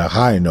ends at a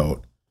high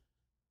note,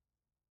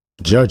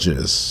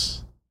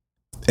 Judges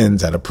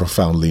ends at a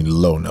profoundly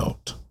low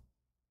note.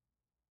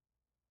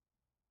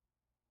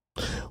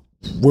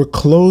 We're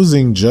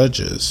closing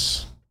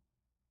Judges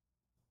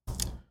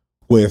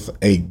with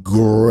a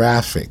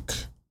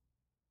graphic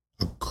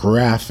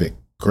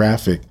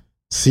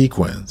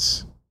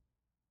sequence.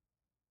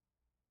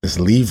 This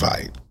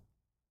Levite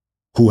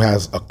who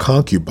has a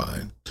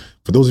concubine,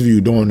 For those of you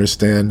who don't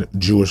understand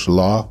Jewish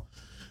law,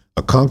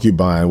 a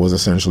concubine was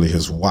essentially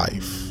his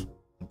wife.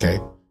 Okay.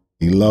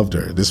 He loved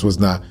her. This is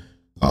not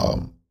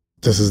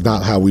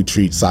how we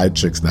treat side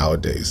chicks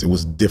nowadays. It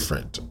was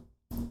different.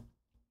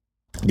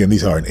 Again,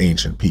 these are an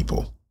ancient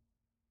people.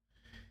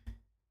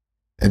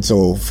 And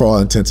so for all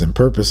intents and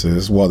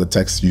purposes, while the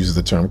text uses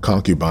the term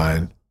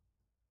concubine,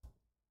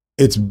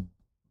 it's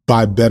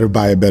by a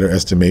better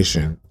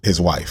estimation, his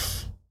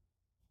wife.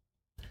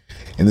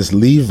 And this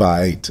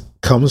Levite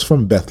comes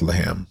from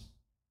Bethlehem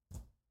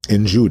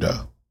in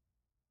Judah.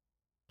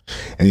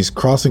 And he's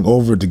crossing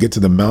over to get to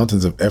the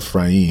mountains of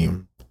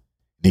Ephraim.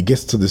 And he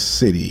gets to the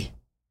city.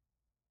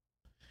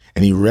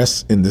 And he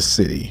rests in the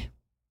city.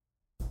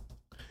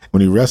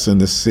 When he rests in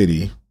the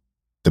city,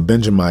 the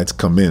Benjamites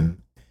come in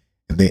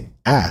and they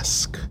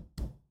ask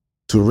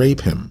to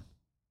rape him.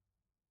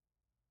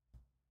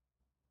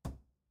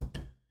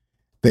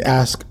 They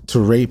ask to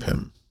rape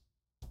him.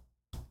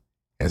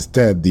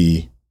 Instead,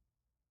 the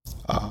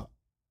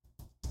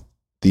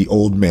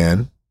old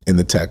man in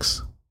the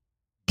text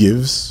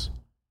gives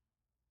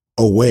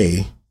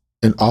away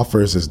and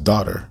offers his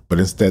daughter, but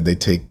instead they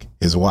take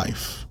his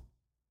wife.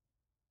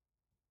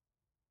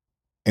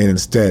 And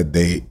instead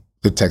the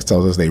text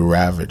tells us they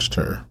ravaged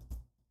her.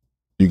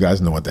 You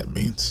guys know what that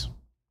means.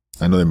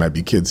 I know there might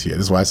be kids here.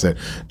 This is why I said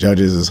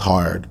Judges is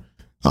hard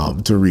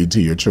to read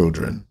to your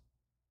children.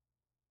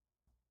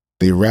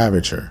 They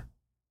ravage her.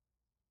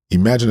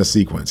 Imagine a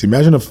sequence.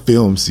 Imagine a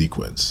film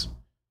sequence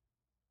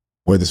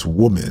where this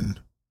woman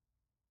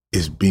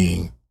is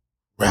being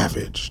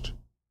ravaged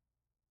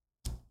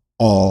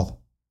all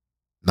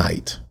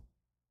night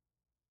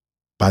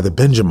by the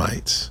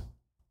Benjamites,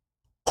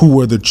 who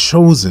were the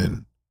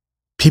chosen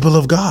people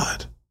of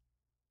God.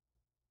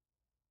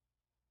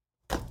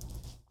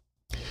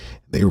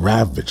 They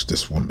ravaged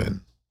this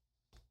woman.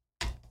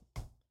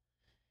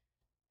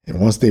 And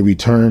once they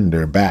returned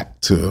her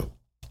back to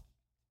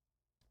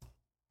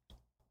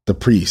the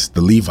priest,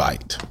 the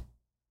Levite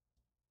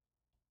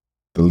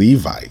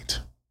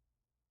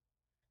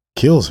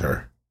kills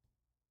her.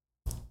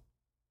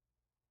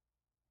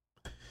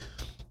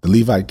 The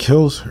Levite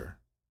kills her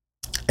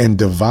and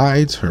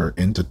divides her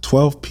into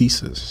 12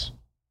 pieces.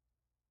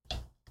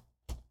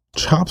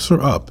 Chops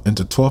her up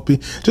into 12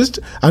 pieces.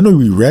 I know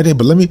we read it,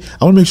 but I want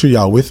to make sure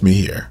y'all with me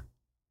here.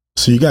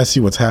 So you guys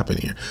see what's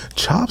happening here.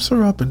 Chops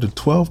her up into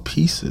 12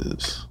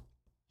 pieces.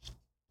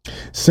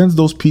 Sends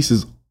those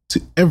pieces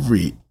to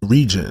every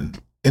region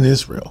in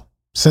Israel.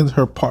 Sends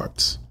her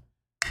parts.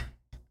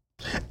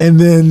 And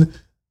then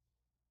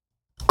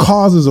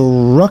causes a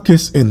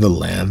ruckus in the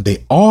land.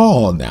 They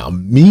all now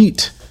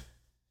meet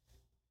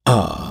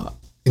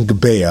in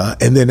Gibeah.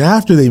 And then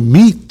after they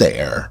meet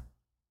there,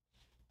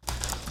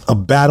 a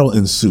battle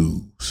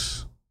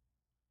ensues.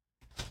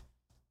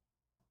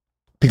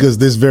 Because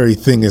this very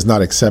thing is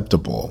not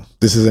acceptable.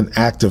 This is an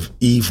act of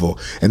evil.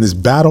 And this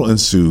battle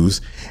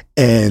ensues.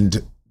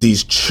 And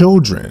these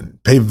children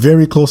pay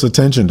very close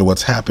attention to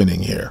what's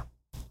happening here.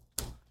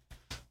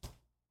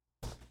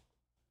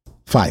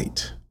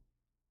 Fight.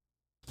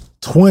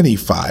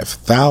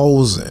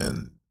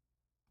 25,000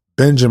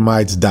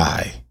 Benjamites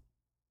die.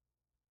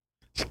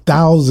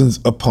 Thousands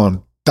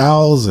upon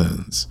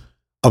thousands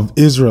of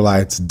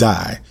Israelites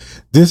die.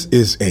 This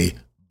is a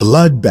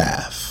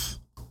bloodbath,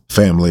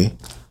 family,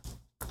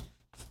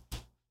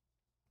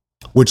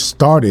 which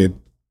started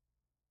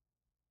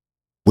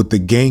with the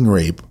gang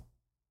rape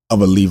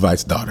of a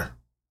Levite's daughter.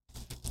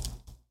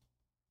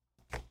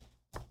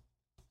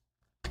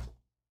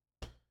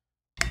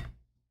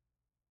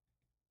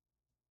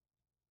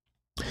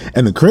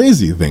 And the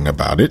crazy thing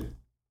about it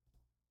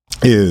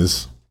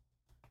is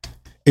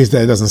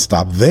that it doesn't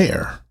stop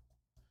there.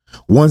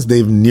 Once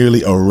they've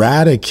nearly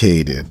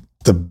eradicated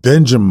the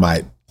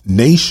Benjamite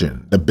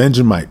nation, the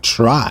Benjamite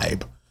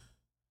tribe,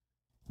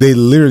 they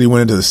literally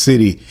went into the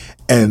city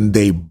and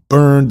they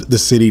burned the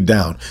city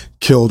down,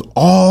 killed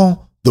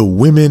all the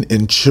women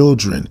and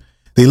children.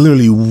 They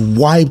literally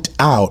wiped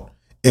out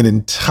an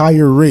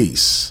entire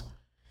race,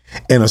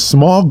 and a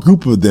small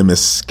group of them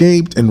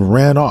escaped and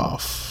ran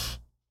off.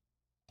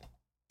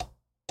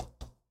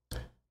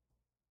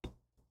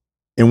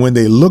 And when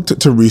they looked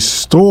to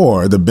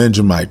restore the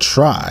Benjamite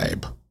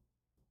tribe,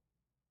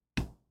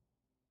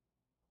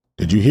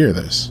 did you hear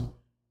this?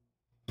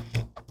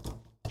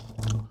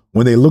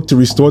 When they looked to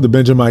restore the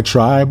Benjamite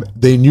tribe,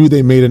 they knew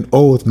they made an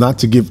oath not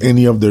to give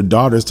any of their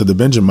daughters to the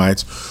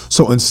Benjamites.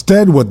 So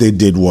instead, what they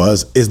did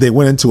was they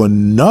went into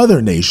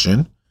another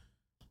nation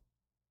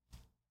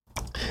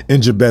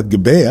in Jabesh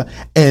Gibeah,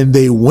 and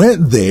they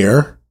went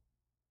there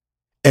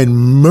and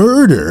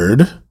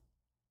murdered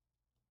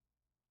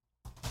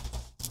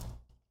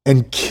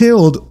and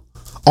killed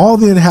all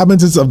the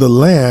inhabitants of the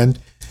land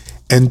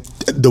and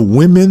the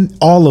women,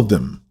 all of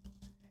them,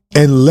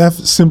 and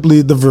left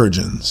simply the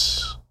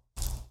virgins.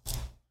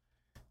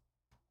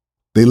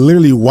 They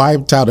literally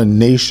wiped out a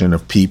nation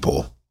of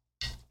people,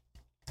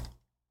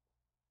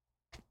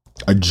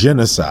 a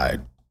genocide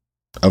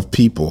of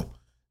people,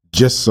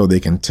 just so they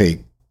can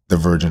take the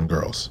virgin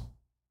girls.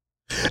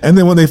 And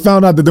then when they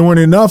found out that there weren't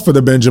enough for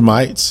the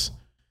Benjamites,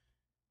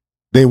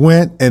 They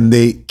went and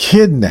they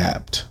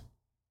kidnapped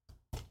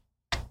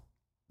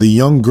the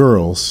young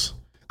girls.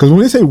 Because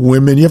when they say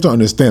women, you have to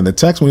understand the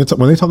text. When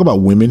they talk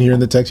about women here in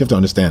the text, you have to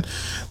understand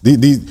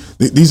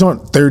these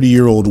aren't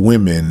 30-year-old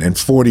women and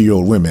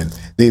 40-year-old women.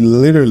 They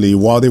literally,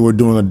 while they were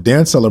doing a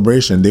dance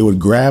celebration, they would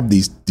grab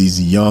these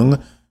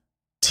young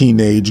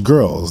teenage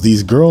girls.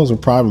 These girls are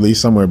probably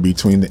somewhere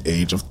between the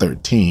age of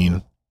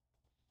 13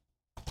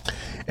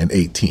 and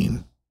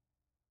 18.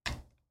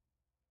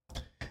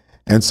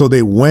 And so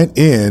they went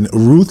in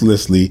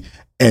ruthlessly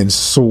and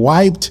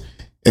swiped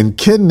and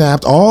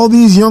kidnapped all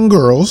these young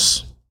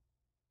girls.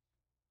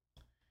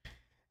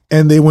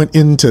 And they went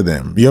into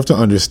them. You have to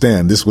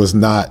understand, this was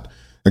not,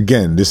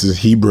 again, this is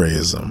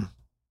Hebraism.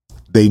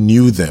 They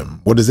knew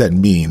them. What does that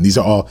mean? These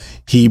are all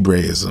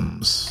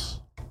Hebraisms.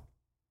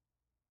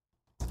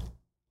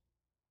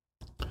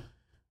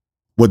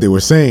 What they were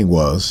saying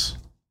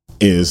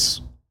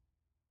is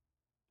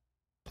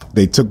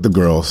they took the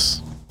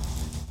girls,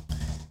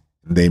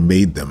 they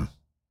made them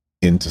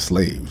into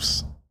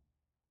slaves,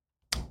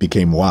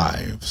 became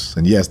wives.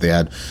 And yes, they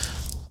had,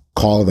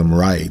 call them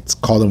rights,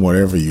 call them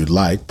whatever you'd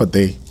like, but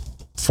they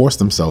forced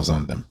themselves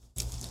on them.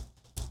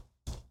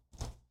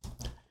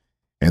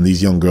 And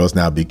these young girls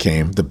now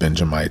became the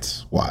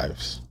Benjamites'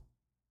 wives.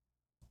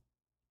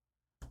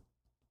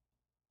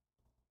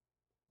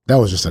 That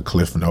was just a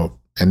cliff note.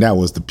 And that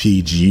was the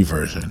PG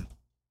version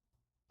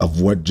of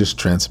what just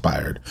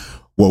transpired,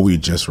 what we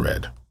just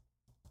read.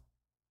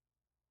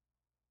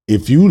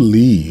 If you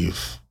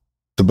leave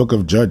the book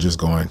of Judges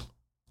going,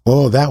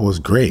 well, that was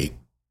great,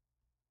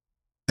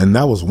 and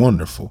that was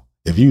wonderful.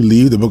 If you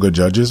leave the book of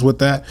Judges with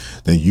that,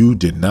 then you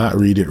did not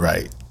read it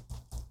right.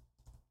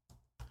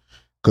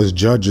 Because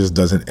Judges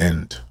doesn't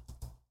end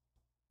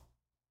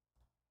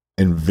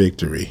in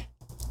victory.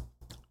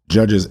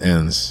 Judges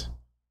ends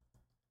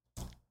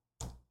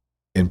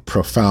in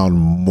profound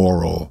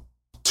moral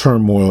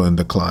turmoil and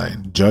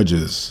decline.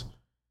 Judges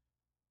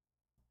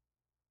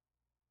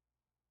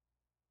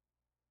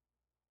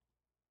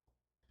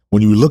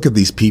when you look at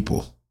these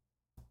people,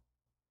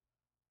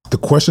 the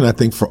question I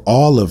think for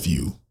all of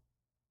you,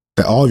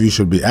 that all of you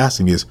should be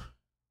asking is,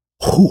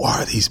 who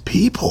are these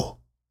people?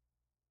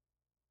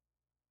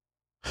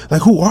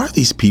 Like, who are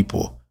these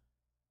people?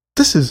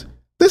 This is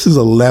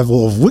a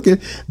level of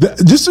wicked.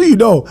 Just so you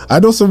know, I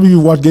know some of you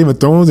watch Game of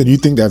Thrones and you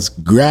think that's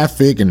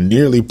graphic and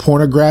nearly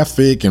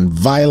pornographic and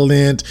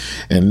violent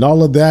and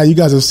all of that. You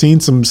guys have seen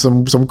some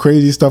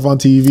crazy stuff on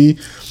TV.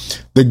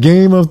 The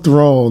Game of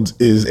Thrones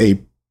is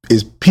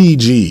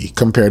PG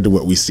compared to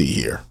what we see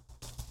here.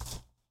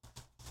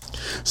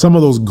 Some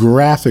of those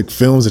graphic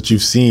films that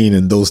you've seen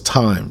in those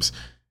times,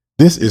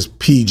 this is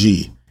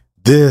PG.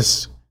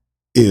 This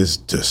is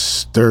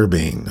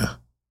disturbing.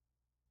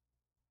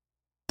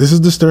 This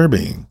is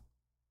disturbing.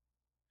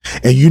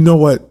 And you know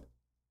what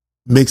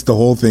makes the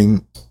whole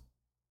thing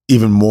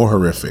even more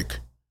horrific?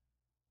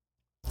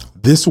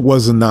 This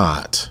was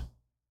not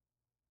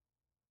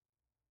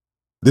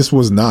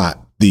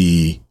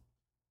the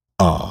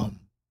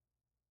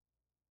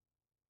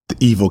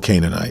evil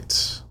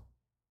Canaanites.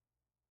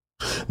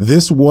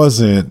 This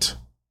wasn't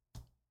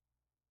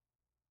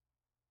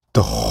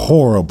the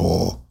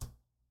horrible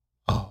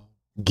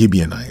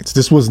Gibeonites.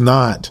 This was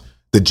not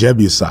the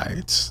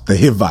Jebusites, the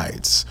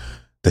Hivites,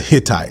 the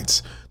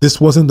Hittites. This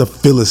wasn't the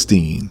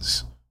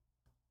Philistines.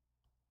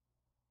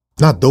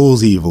 Not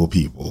those evil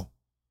people.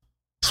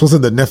 This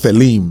wasn't the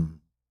Nephilim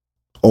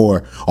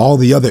or all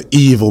the other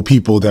evil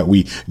people that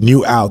we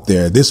knew out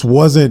there. This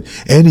wasn't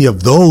any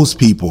of those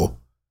people.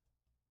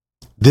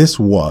 This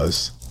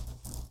was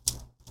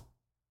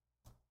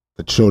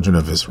the children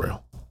of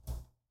Israel.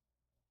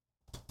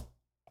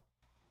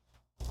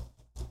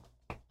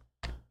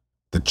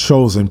 The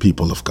chosen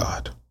people of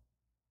God.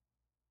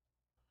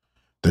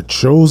 The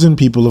chosen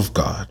people of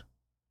God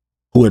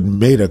who had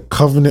made a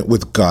covenant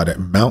with God at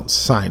Mount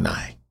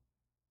Sinai.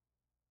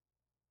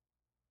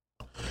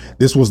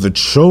 This was the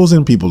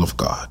chosen people of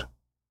God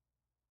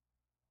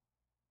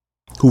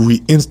who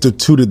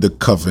reinstituted the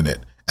covenant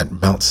at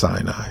Mount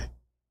Sinai.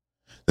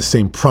 The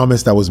same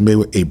promise that was made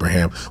with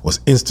Abraham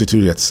was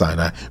instituted at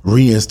Sinai,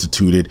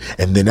 reinstituted,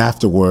 and then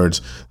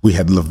afterwards we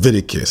had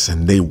Leviticus,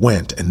 and they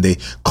went and they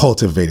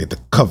cultivated the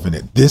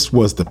covenant. This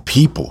was the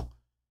people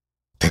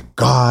that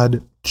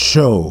God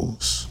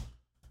chose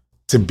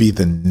to be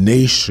the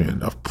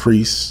nation of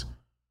priests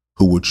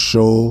who would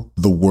show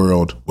the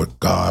world what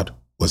God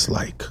was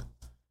like.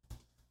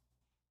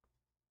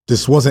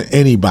 This wasn't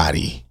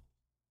anybody.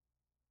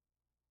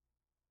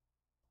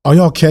 Are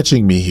y'all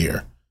catching me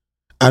here?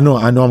 I know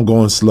I'm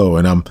going slow,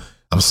 and I'm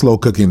slow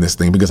cooking this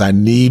thing because I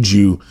need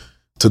you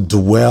to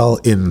dwell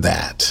in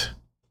that.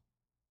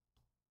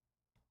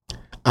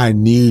 I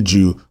need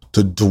you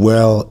to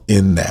dwell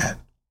in that.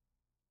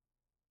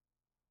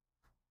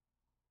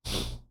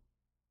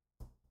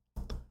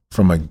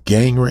 From a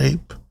gang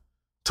rape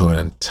to an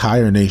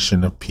entire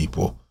nation of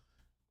people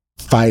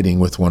fighting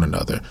with one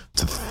another,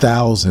 to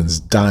thousands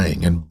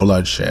dying in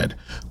bloodshed,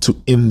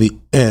 to in the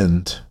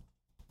end,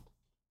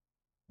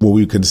 what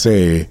we can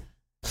say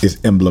is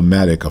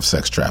emblematic of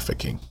sex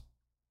trafficking.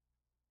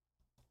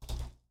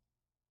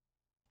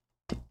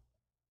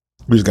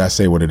 We just got to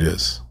say what it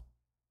is.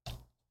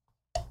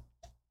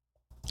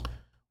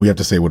 We have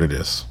to say what it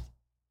is.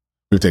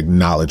 We have to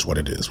acknowledge what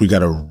it is. We got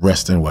to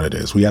rest in what it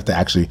is. We got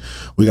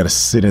to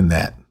sit in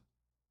that.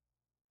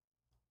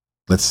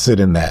 Let's sit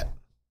in that.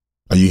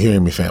 Are you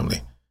hearing me,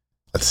 family?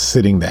 Let's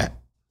sit in that.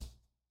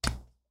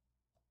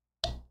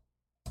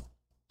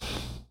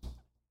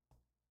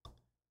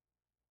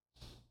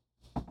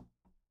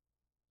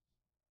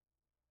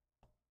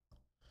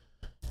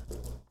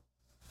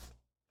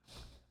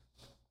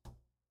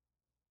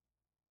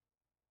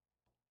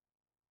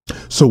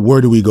 So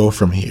where do we go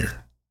from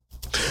here?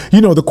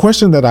 You know, the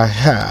question that I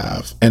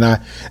have,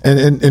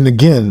 and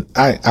again,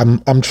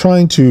 I'm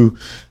trying to.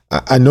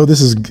 I know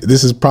this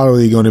is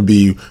probably going to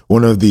be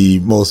one of the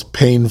most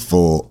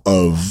painful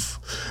of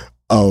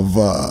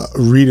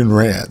reading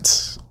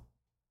rants,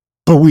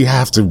 but we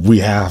have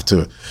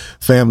to,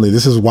 family.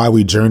 This is why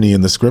we journey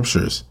in the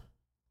scriptures.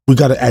 We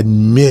got to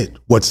admit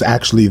what's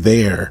actually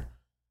there,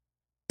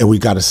 and we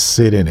got to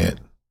sit in it.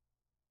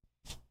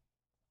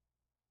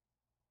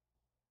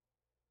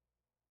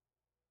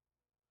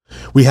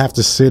 We have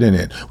to sit in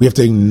it. We have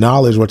to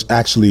acknowledge what's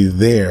actually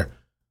there.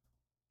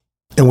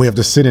 And we have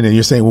to sit in it.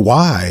 You're saying,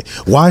 why?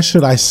 Why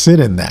should I sit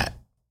in that?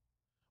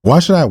 Why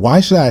should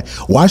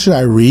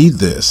I read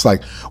this?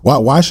 Like,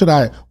 why should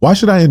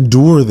I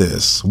endure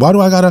this? Why do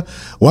I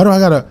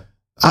gotta,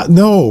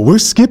 no, we're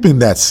skipping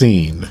that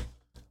scene.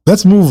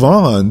 Let's move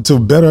on to a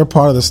better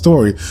part of the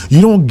story.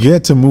 You don't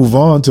get to move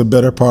on to a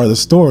better part of the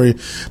story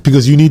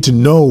because you need to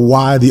know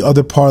why the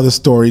other part of the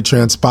story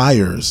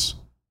transpires.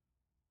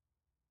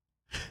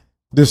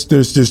 There's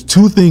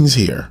two things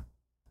here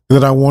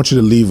that I want you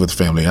to leave with,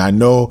 family. I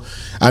know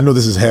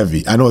this is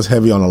heavy. I know it's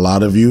heavy on a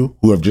lot of you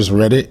who have just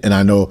read it, and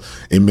I know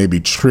it may be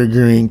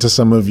triggering to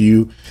some of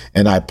you,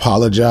 and I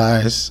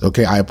apologize.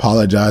 Okay, I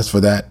apologize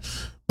for that,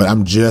 but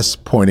I'm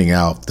just pointing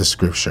out the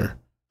scripture,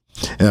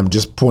 and I'm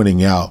just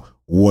pointing out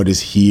what is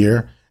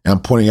here, and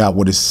I'm pointing out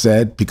what is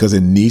said because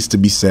it needs to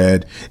be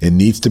said, it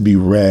needs to be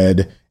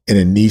read, and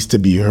it needs to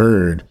be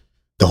heard.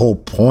 The whole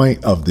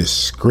point of this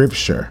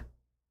scripture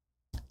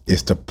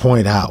is to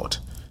point out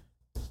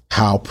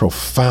how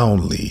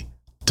profoundly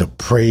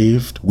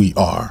depraved we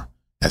are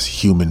as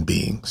human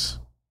beings.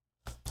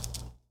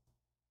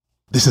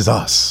 This is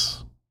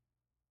us.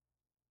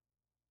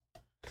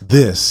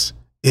 This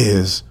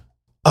is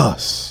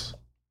us.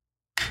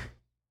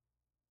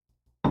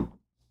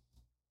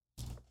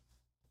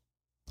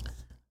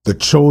 The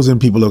chosen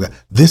people of God.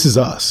 This is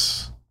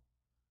us.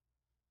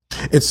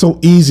 It's so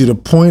easy to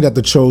point at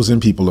the chosen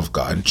people of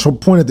God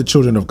and point at the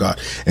children of God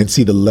and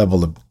see the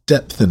level of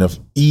depth and of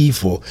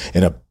evil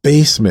and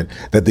abasement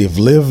that they've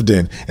lived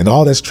in and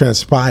all that's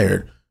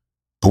transpired.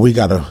 But we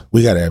gotta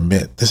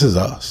admit, this is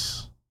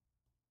us.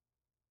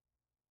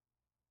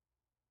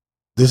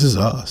 This is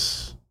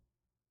us.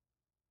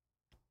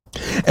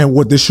 And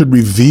what this should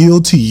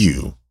reveal to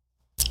you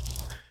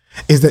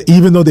is that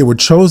even though they were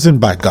chosen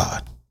by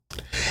God,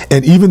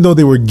 and even though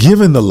they were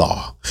given the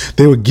law,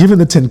 they were given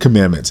the 10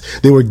 commandments,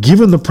 they were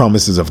given the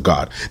promises of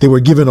God, they were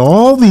given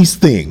all these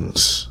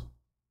things.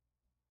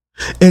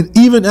 And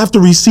even after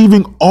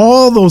receiving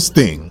all those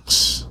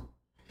things,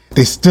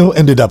 they still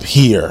ended up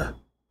here.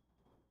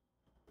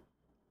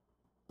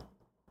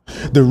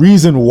 The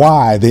reason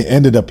why they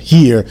ended up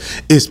here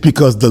is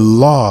because the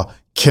law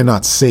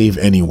cannot save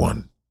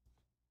anyone.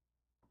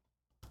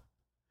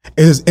 If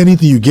there's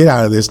anything you get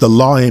out of this, the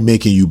law ain't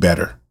making you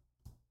better.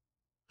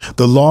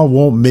 The law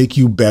won't make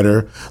you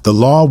better. The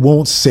law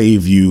won't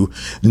save you.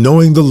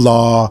 Knowing the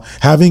law,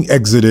 having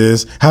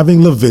Exodus,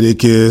 having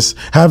Leviticus,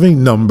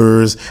 having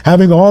Numbers,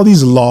 having all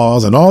these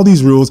laws and all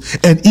these rules,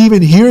 and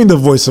even hearing the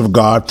voice of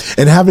God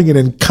and having an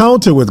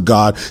encounter with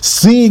God,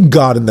 seeing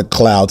God in the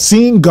cloud,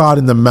 seeing God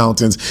in the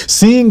mountains,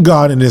 seeing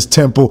God in his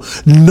temple,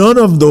 none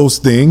of those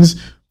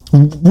things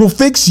will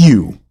fix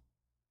you.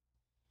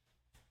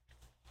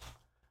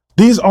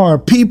 These are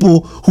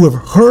people who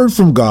have heard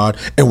from God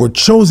and were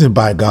chosen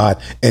by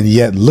God, and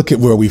yet look at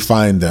where we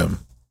find them.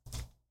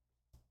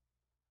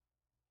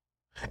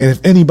 And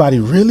if anybody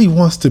really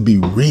wants to be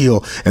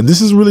real, and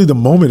this is really the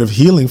moment of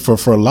healing for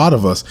a lot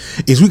of us,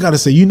 is we got to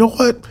say, you know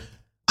what?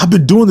 I've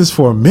been doing this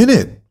for a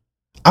minute.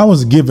 I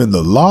was given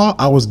the law.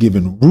 I was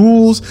given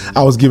rules.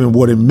 I was given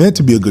what it meant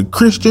to be a good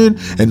Christian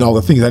and all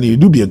the things I need to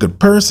do, be a good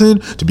person,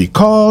 to be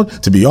called,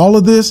 to be all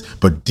of this.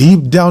 But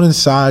deep down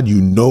inside,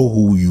 you know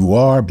who you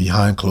are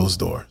behind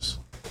closed doors.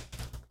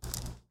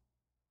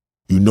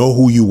 You know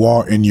who you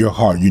are in your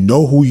heart. You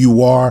know who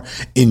you are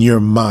in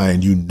your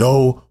mind. You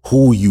know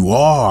who you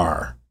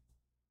are.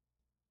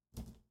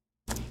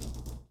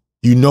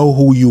 You know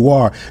who you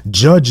are.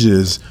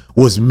 Judges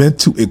was meant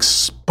to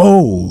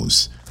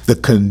expose the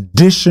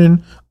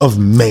condition of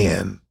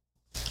man.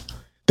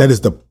 That is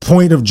the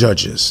point of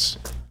Judges.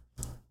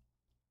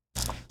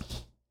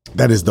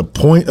 That is the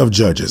point of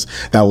Judges.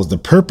 That was the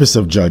purpose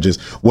of Judges,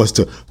 was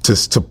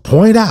to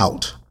point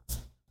out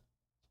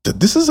that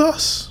this is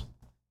us.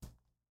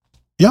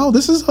 Y'all,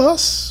 this is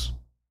us.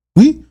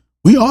 We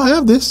all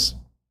have this.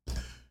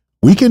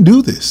 We can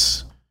do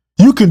this.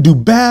 You can do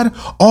bad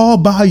all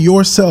by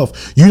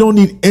yourself. You don't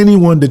need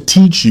anyone to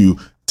teach you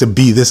to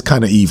be this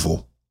kind of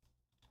evil.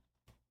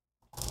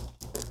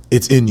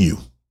 It's in you.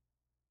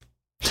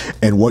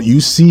 And what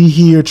you see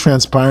here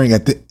transpiring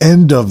at the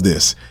end of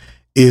this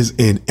is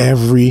in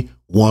every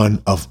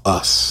one of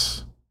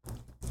us.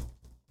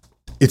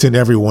 It's in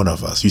every one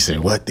of us. You say,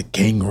 what? The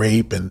gang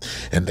rape and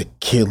the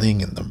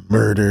killing and the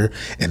murder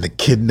and the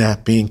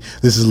kidnapping.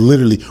 This is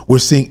literally, we're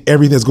seeing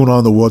everything that's going on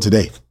in the world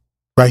today.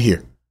 Right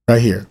here.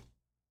 Right here.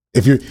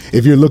 If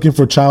you're looking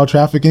for child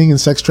trafficking and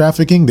sex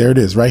trafficking, there it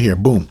is right here.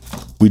 Boom.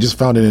 We just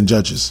found it in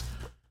Judges.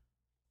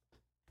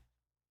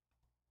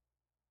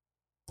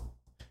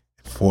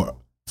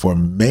 For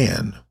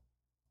man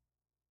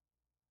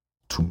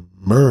to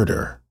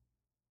murder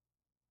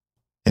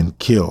and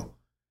kill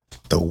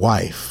the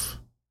wife,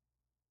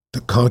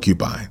 the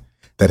concubine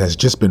that has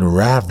just been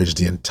ravaged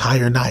the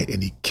entire night,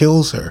 and he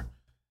kills her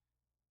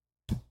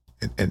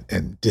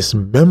and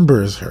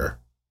dismembers her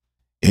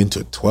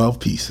into 12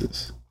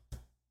 pieces.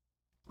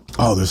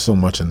 Oh, there's so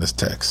much in this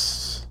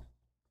text.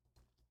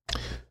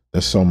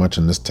 There's so much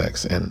in this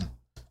text, and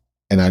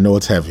I know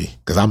it's heavy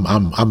because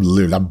I'm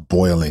literally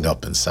boiling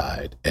up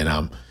inside, and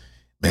I'm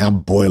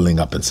boiling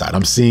up inside.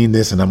 I'm seeing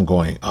this and I'm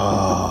going,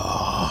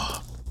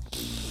 oh.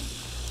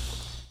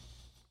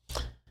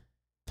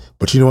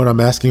 But you know what I'm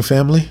asking,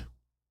 family?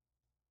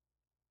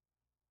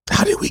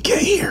 How did we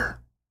get here?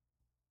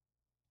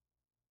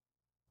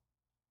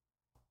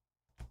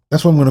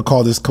 That's what I'm going to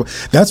call this.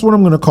 That's what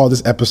I'm going to call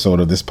this episode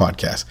of this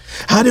podcast.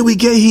 How did we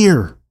get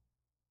here?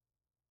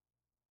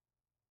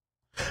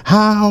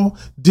 How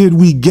did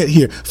we get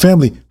here?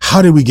 Family,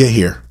 how did we get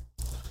here?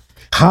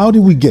 How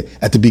did we get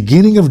at the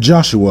beginning of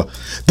Joshua?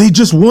 They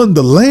just won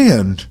the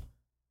land.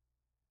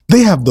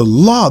 They have the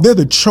law. They're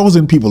the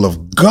chosen people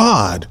of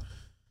God.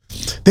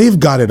 They've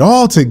got it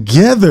all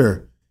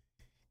together.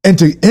 And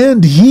to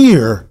end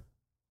here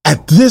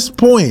at this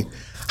point,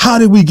 how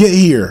did we get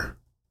here?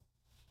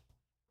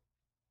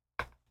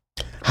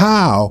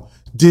 How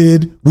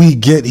did we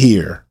get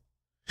here?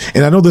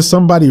 And I know there's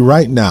somebody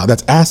right now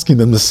that's asking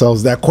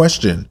themselves that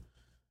question.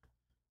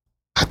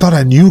 I thought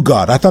I knew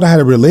God. I thought I had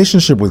a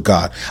relationship with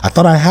God. I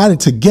thought I had it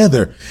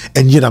together.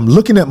 And yet I'm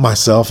looking at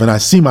myself and I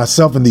see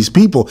myself in these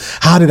people.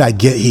 How did I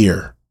get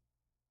here?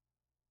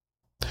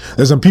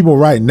 There's some people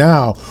right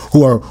now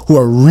who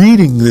are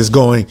reading this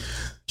going,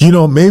 you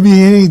know, maybe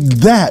it ain't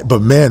that,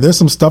 but man, there's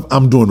some stuff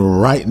I'm doing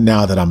right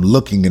now that I'm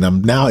looking and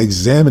I'm now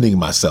examining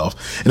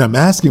myself and I'm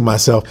asking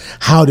myself,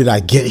 how did I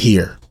get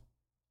here?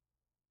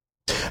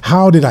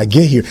 How did I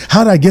get here?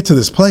 How did I get to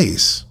this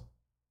place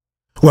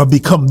where I've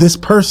become this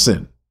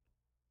person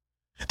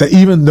that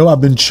even though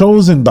I've been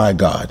chosen by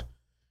God,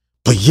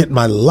 but yet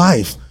my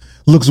life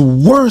looks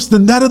worse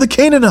than that of the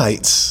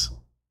Canaanites?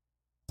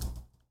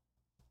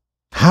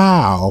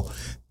 How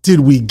did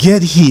we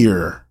get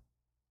here?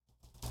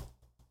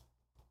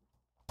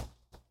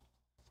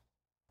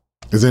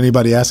 Is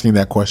anybody asking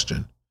that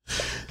question?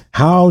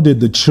 How did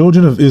the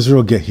children of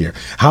Israel get here?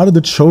 How did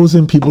the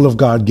chosen people of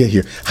God get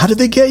here? How did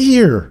they get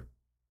here?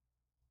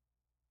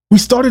 We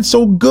started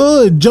so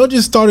good.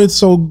 Judges started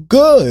so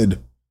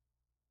good.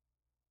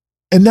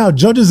 And now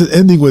Judges is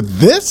ending with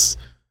this?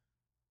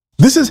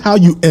 This is how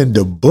you end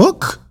a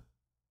book?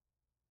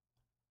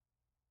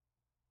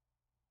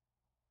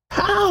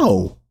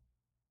 How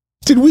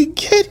did we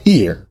get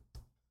here?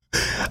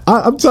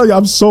 I'm telling you,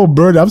 I'm so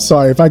burdened. I'm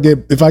sorry if I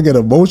get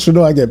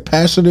emotional, I get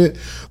passionate,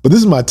 but this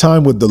is my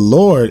time with the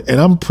Lord, and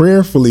I'm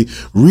prayerfully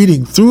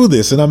reading through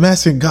this, and I'm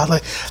asking God,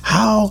 like,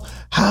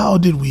 how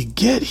did we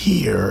get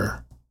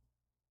here?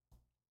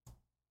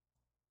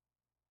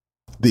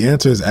 The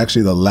answer is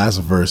actually the last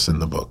verse in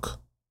the book.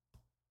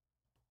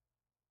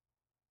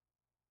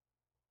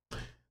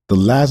 The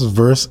last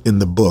verse in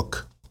the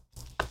book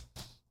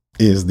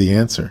is the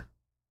answer.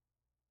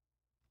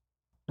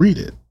 Read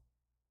it.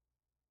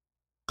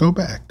 Go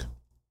back.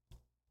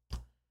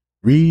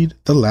 Read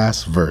the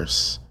last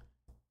verse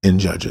in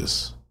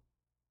Judges.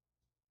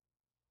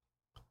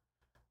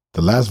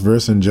 The last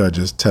verse in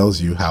Judges tells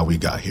you how we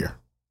got here.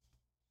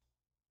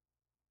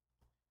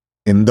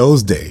 In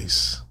those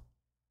days,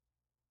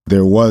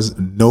 there was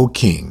no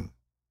king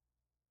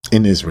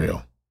in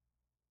Israel.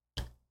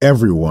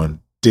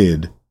 Everyone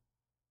did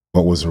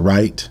what was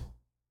right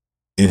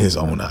in his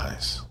own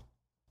eyes.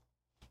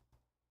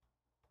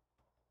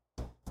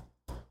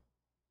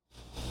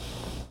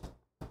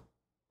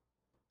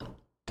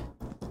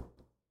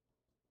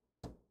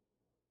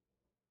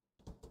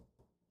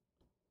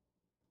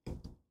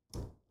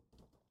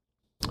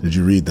 Did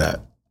you read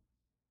that?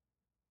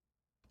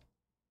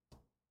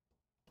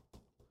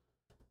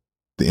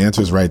 The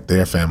answer is right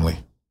there, family.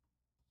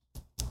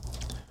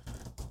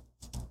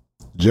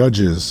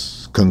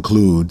 Judges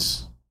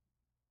concludes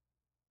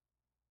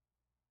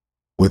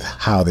with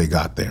how they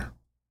got there.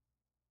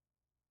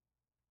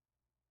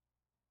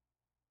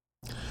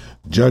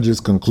 Judges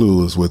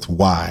concludes with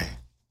why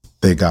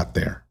they got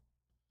there.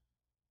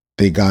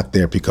 They got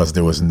there because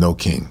there was no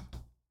king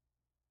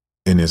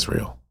in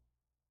Israel.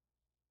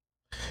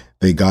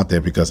 They got there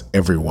because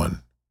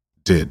everyone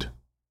did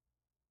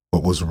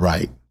what was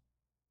right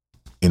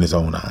in his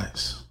own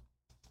eyes.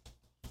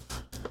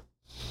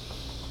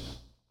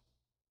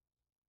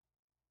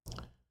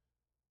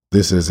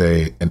 This is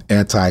an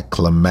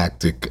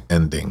anticlimactic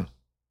ending.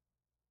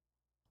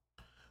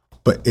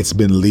 But it's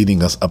been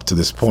leading us up to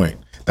this point.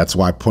 That's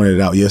why I pointed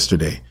it out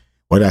yesterday.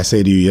 What did I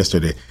say to you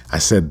yesterday? I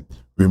said,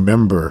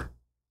 remember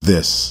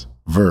this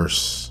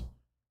verse,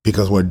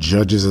 because what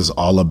Judges is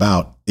all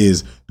about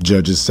is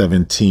Judges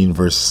 17,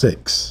 verse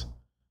 6.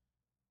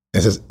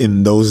 It says,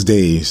 in those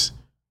days,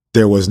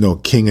 there was no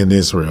king in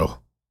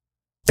Israel.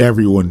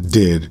 Everyone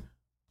did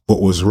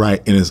what was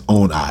right in his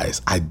own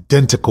eyes.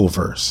 Identical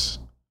verse.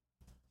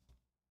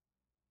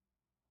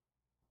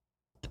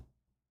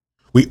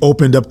 We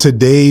opened up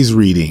today's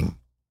reading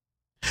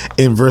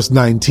in verse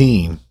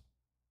 19.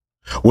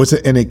 What's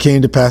it? And it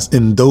came to pass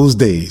in those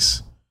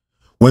days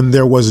when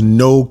there was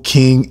no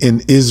king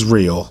in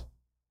Israel.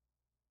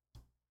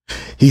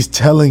 He's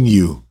telling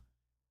you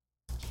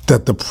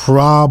that the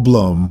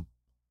problem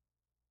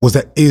was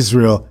that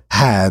Israel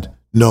had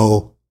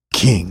no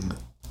king.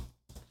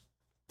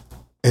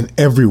 And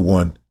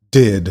everyone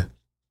did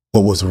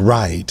what was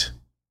right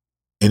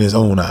in his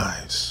own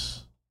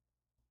eyes.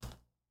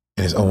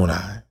 In his own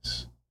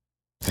eyes.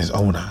 In his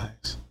own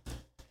eyes.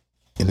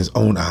 In his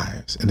own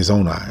eyes. In his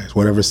own eyes.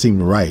 Whatever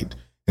seemed right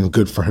and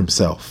good for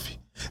himself.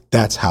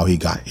 That's how he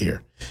got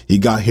here. He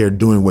got here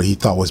doing what he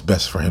thought was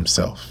best for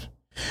himself.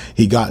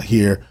 He got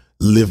here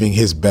living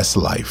his best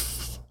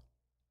life.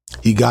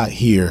 He got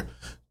here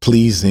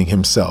pleasing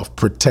himself,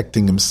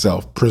 protecting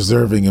himself,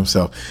 preserving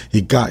himself.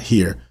 He got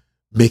here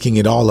making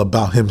it all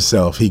about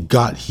himself. He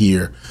got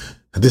here.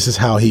 This is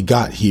how he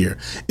got here.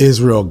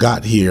 Israel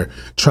got here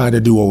trying to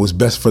do what was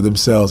best for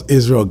themselves.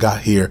 Israel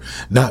got here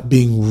not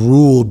being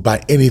ruled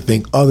by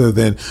anything other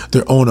than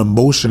their own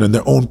emotion and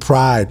their own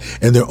pride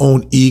and their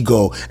own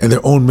ego and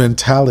their own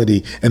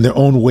mentality and their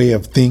own way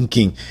of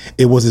thinking.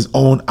 It was his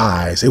own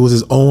eyes. It was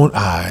his own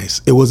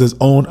eyes. It was his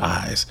own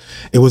eyes.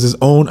 It was his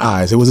own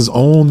eyes. It was his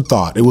own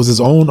thought. It was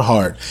his own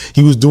heart.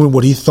 He was doing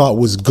what he thought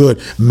was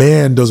good.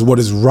 Man does what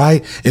is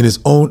right in his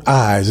own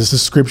eyes. This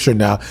is scripture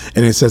now.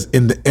 And it says,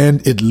 in the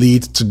end, it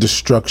leads to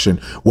destruction.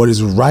 What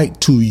is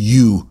right to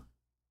you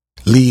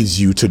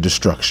leads you to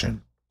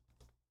destruction.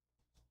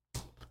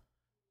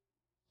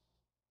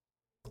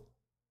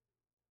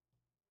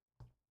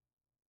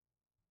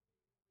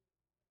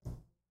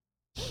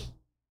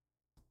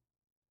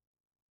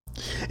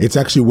 It's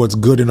actually what's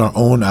good in our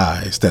own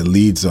eyes that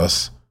leads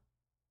us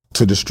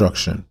to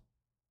destruction.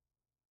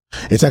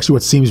 It's actually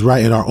what seems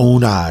right in our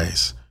own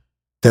eyes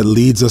that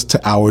leads us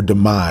to our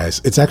demise.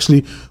 It's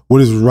actually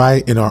what is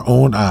right in our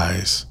own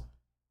eyes,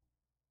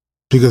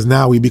 because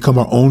now we become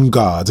our own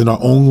gods and our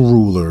own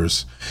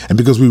rulers. And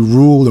because we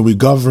rule and we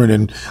govern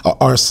and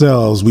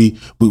ourselves, we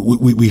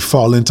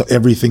fall into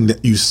everything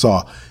that you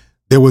saw.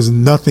 There was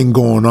nothing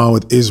going on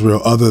with Israel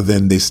other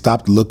than they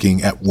stopped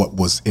looking at what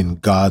was in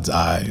God's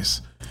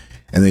eyes.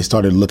 And they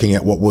started looking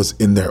at what was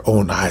in their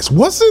own eyes.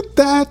 Wasn't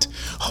that,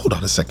 hold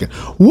on a second,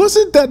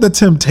 wasn't that the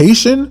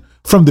temptation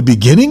from the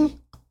beginning?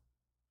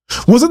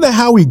 Wasn't that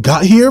how we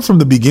got here from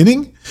the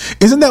beginning?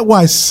 Isn't that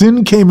why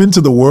sin came into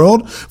the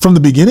world from the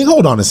beginning?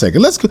 Hold on a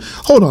second.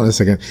 Hold on a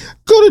second.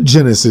 Go to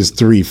Genesis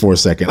 3 for a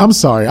second. I'm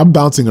sorry. I'm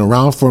bouncing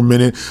around for a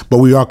minute, but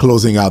we are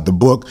closing out the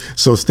book.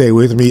 So stay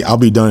with me. I'll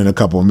be done in a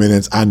couple of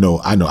minutes. I know.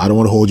 I don't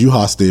want to hold you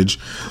hostage,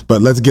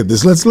 but let's get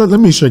this. Let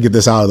me sure get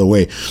this out of the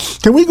way.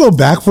 Can we go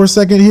back for a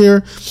second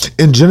here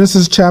in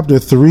Genesis chapter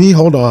 3?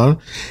 Hold on.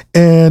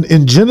 And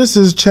in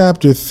Genesis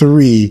chapter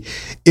 3,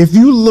 if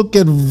you look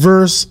at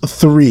verse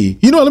 3,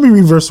 let me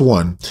read verse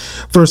 1.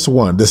 Verse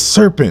 1, the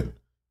serpent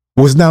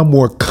was now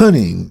more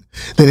cunning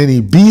than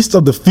any beast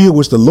of the field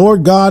which the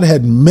Lord God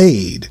had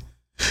made.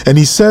 And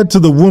he said to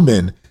the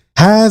woman,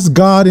 has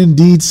God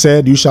indeed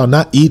said, you shall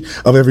not eat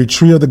of every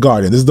tree of the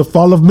garden? This is the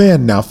fall of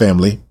man now,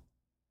 family.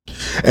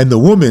 And the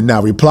woman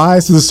now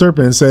replies to the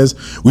serpent and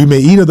says, we may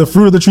eat of the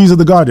fruit of the trees of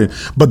the garden,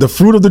 but the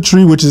fruit of the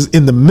tree which is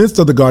in the midst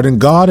of the garden,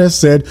 God has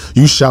said,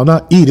 you shall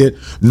not eat it,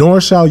 nor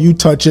shall you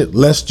touch it,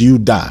 lest you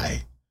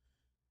die.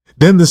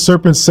 Then the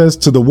serpent says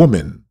to the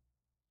woman,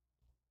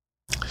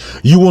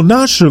 you will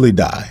not surely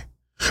die,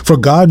 for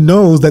God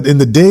knows that in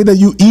the day that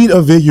you eat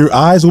of it, your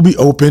eyes will be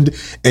opened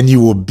and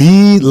you will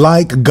be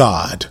like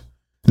God,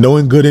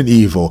 knowing good and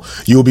evil.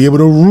 You'll be able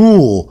to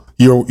rule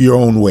your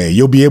own way.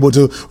 You'll be able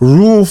to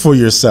rule for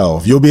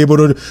yourself. You'll be able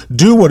to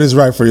do what is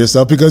right for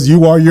yourself because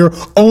you are your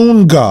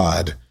own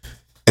God.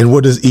 And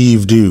what does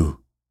Eve do?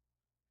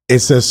 It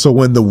says, so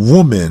when the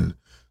woman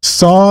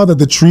saw that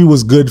the tree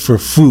was good for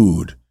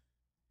food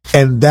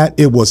and that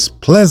it was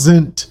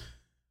pleasant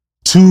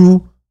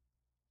to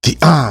the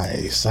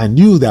eyes. I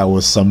knew that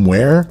was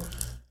somewhere.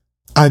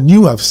 I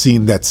knew I've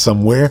seen that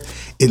somewhere.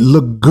 It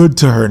looked good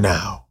to her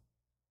now.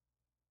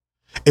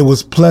 It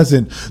was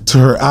pleasant to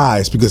her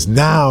eyes because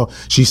now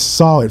she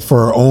saw it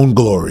for her own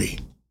glory,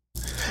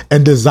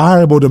 and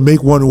desirable to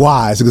make one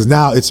wise because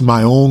now it's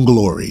my own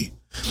glory.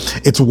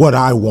 It's what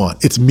I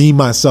want. It's me,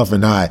 myself,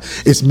 and I.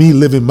 It's me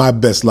living my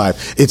best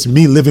life. It's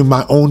me living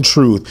my own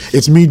truth.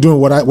 It's me doing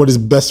what is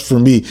best for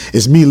me.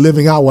 It's me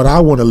living out what I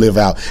want to live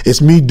out.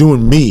 It's me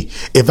doing me.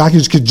 If I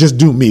could just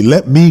do me,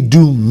 let me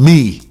do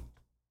me.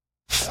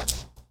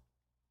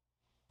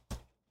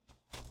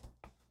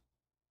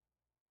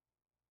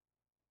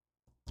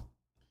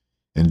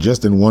 And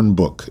just in one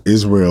book,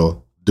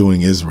 Israel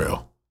doing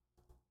Israel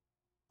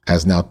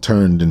has now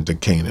turned into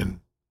Canaan.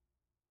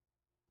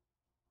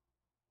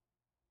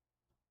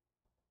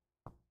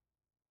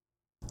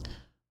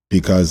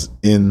 Because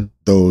in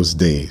those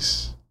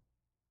days,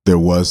 there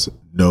was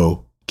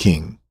no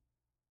king.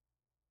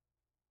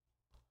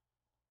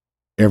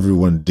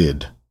 Everyone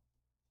did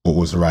what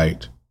was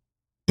right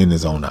in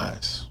his own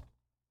eyes.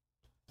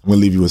 I'm going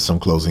to leave you with some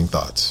closing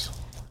thoughts.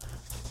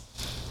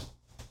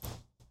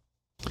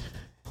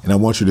 And I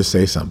want you to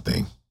say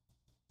something.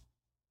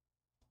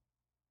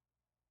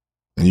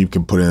 And you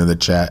can put it in the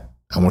chat.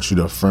 I want you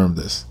to affirm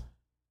this.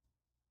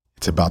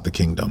 It's about the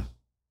kingdom.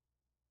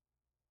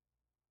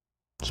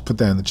 Just put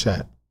that in the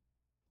chat.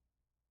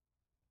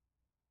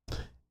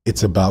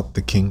 It's about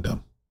the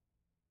kingdom.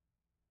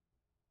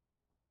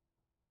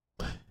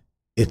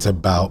 It's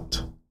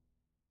about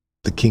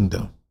the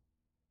kingdom.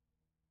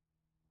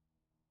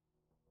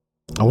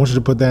 I want you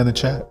to put that in the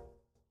chat.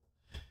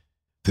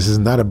 This is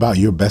not about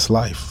your best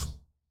life.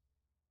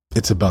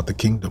 It's about the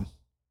kingdom.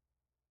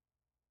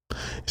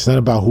 It's not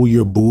about who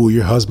your boo or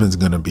your husband's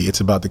going to be.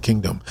 It's about the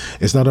kingdom.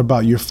 It's not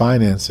about your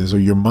finances or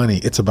your money.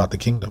 It's about the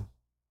kingdom.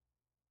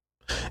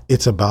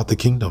 It's about the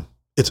kingdom.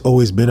 It's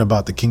always been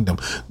about the kingdom.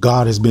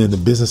 God has been in the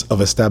business of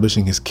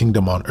establishing his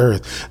kingdom on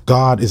earth.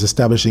 God is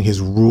establishing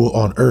his rule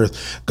on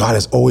earth. God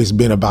has always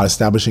been about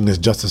establishing his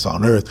justice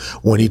on earth.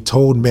 When he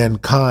told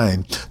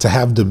mankind to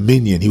have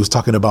dominion, he was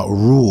talking about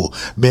rule.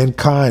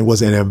 Mankind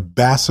was an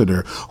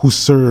ambassador who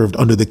served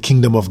under the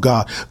kingdom of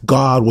God.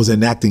 God was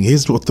enacting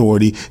his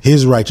authority,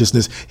 his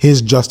righteousness,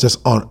 his justice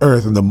on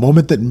earth. And the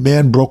moment that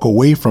man broke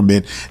away from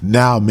it,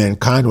 now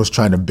mankind was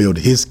trying to build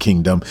his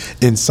kingdom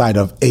inside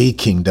of a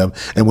kingdom.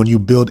 And when you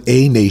build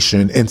a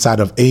nation inside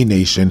of a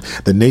nation,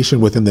 the nation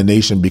within the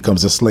nation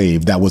becomes a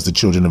slave. That was the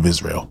children of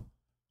Israel.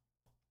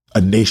 A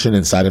nation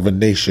inside of a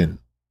nation.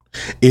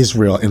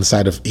 Israel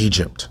inside of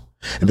Egypt.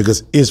 And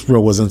because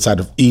Israel was inside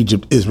of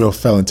Egypt, Israel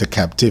fell into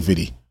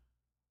captivity.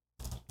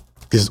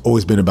 This has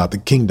always been about the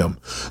kingdom.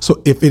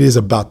 So if it is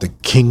about the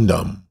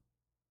kingdom,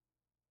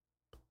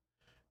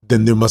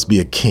 then there must be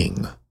a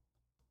king.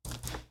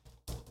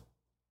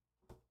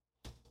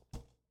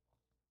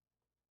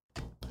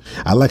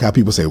 I like how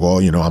people say, well,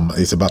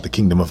 it's about the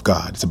kingdom of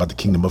God. It's about the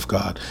kingdom of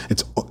God.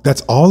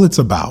 That's all it's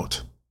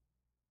about.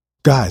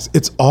 Guys,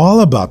 it's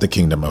all about the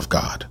kingdom of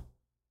God.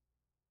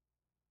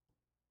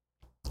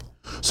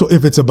 So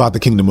if it's about the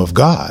kingdom of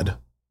God,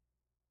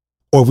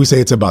 or if we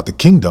say it's about the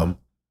kingdom,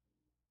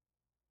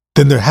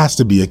 then there has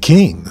to be a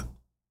king.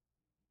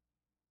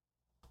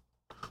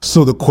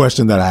 So the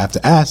question that I have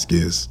to ask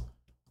is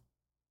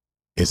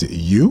it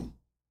you?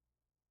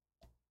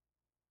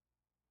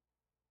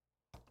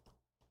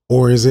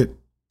 Or is it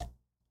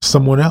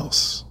someone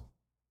else?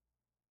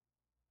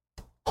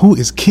 Who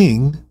is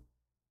king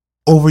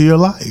over your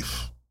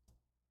life?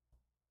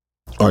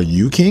 Are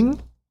you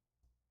king?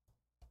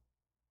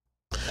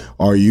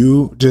 Are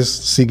you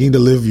just seeking to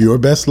live your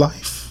best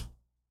life?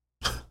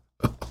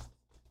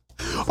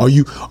 Are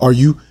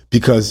you,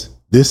 because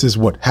this is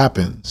what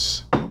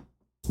happens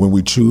when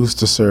we choose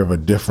to serve a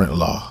different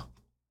law.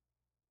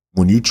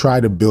 When you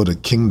try to build a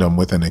kingdom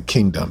within a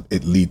kingdom,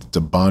 it leads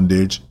to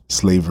bondage,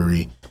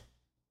 slavery,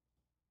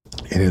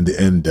 and in the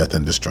end, death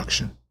and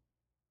destruction.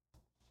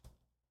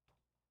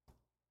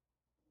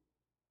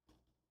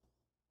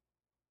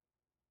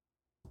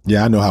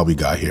 Yeah, I know how we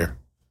got here.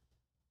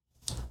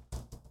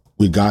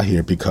 We got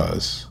here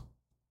because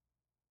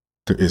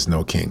there is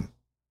no king.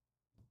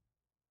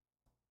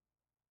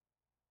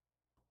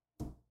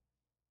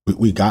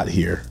 We got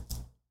here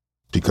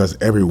because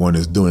everyone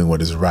is doing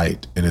what is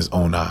right in his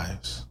own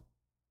eyes.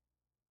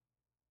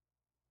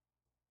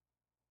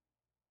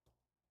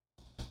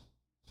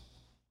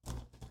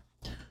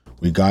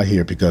 We got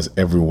here because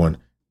everyone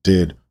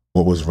did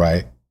what was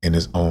right in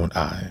his own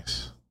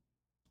eyes.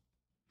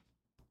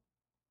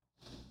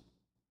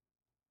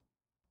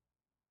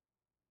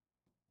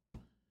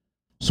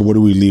 So what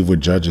do we leave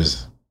with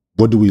Judges?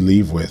 What do we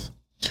leave with?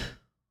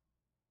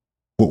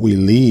 What we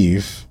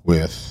leave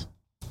with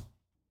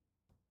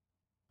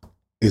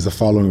is the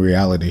following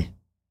reality.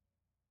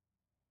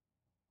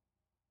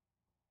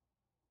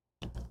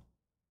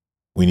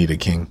 We need a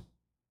king.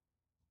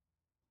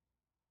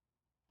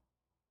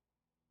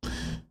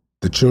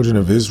 The children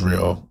of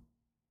Israel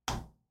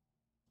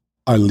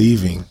are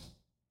leaving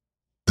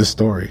the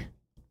story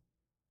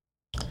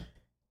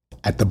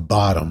at the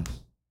bottom,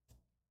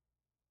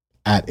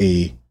 at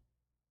a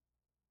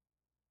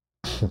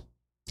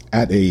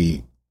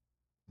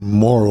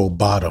moral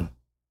bottom.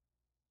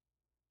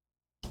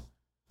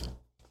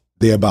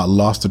 They about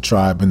lost the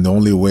tribe, and the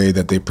only way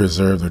that they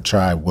preserved their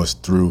tribe was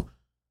through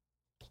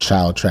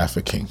child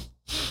trafficking.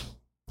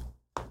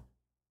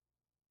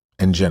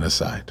 and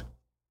genocide.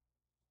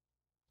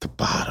 The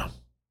bottom.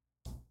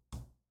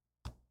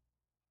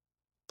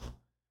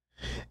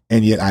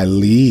 And yet I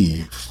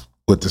leave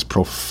with this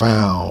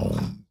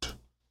profound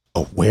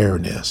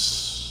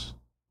awareness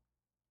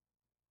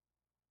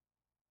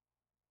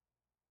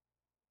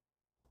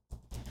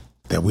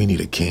that we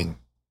need a king.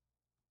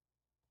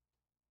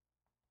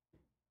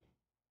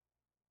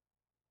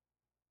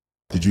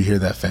 Did you hear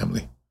that,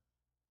 family?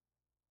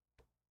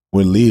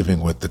 We're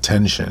leaving with the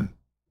tension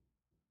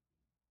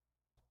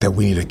that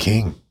we need a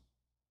king.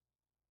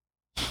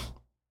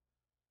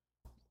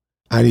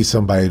 I need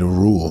somebody to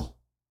rule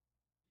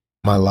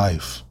my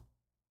life.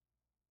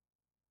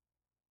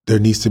 There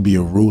needs to be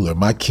a ruler.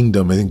 My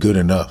kingdom isn't good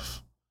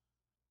enough.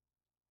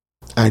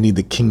 I need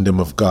the kingdom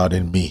of God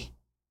in me.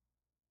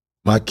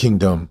 My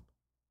kingdom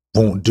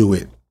won't do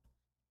it.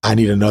 I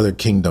need another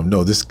kingdom.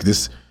 No,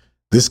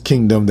 this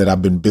kingdom that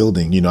I've been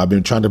building, I've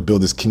been trying to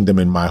build this kingdom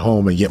in my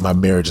home, and yet my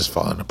marriage is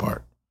falling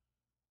apart.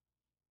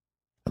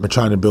 I've been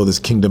trying to build this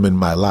kingdom in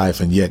my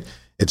life, and yet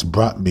it's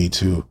brought me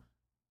to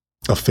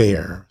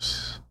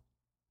affairs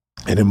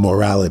and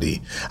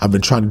immorality. I've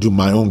been trying to do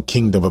my own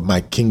kingdom, but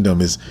my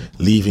kingdom is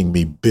leaving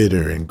me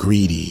bitter and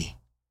greedy.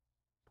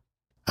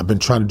 I've been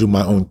trying to do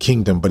my own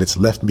kingdom, but it's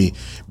left me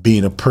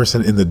being a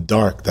person in the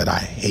dark that I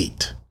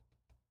hate.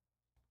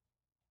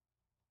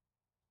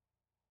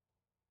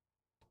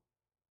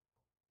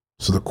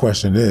 So the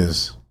question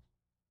is,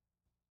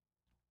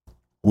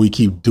 will we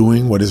keep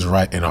doing what is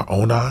right in our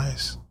own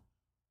eyes,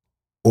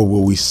 or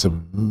will we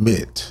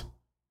submit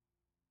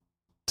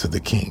to the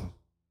King?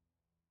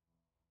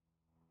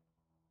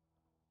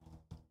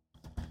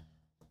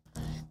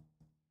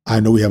 I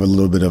know we have a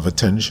little bit of a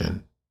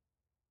tension,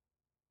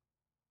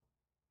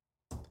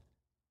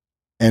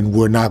 and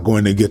we're not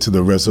going to get to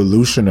the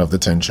resolution of the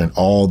tension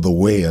all the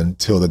way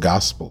until the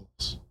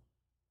Gospels.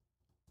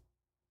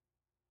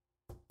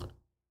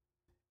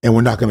 And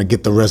we're not going to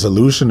get the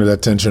resolution of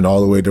that tension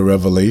all the way to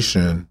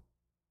Revelation.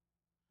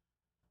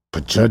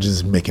 But Judges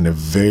is making it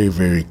very,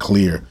 very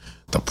clear.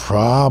 The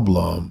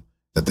problem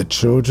that the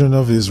children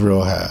of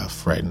Israel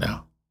have right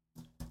now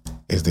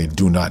is they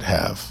do not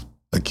have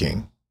a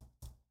king.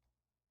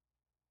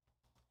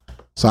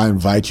 So I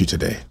invite you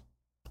today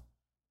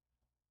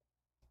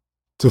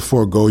to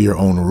forego your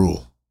own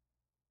rule.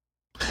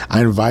 I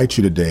invite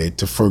you today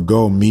to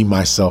forego me,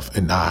 myself,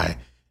 and I.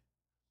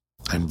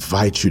 I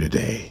invite you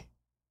today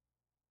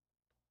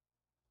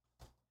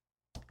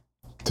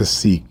to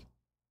seek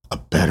a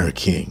better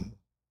king.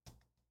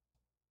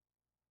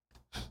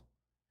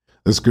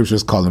 The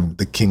scriptures call him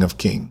the King of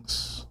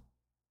Kings.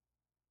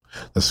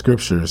 The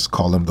scriptures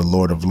call him the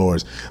Lord of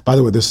Lords. By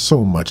the way, there's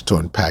so much to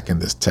unpack in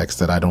this text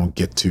that I don't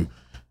get to.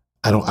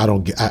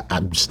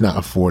 I'm just not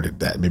afforded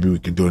that. Maybe we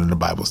could do it in a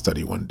Bible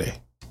study one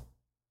day.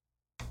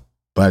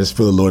 But I just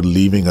feel the Lord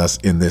leaving us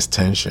in this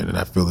tension, and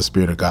I feel the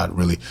Spirit of God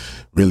really,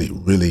 really,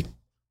 really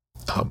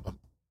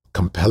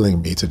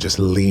compelling me to just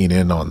lean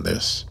in on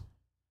this.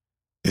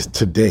 Is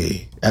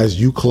today, as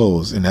you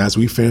close and as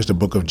we finish the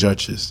book of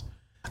Judges,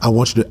 I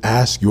want you to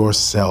ask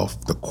yourself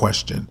the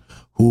question,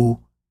 who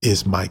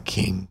is my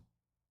king?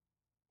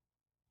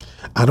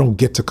 I don't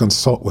get to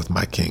consult with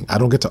my king. I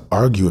don't get to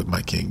argue with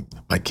my king.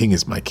 My king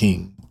is my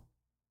king.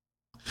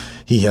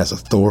 He has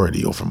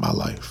authority over my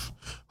life.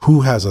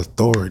 Who has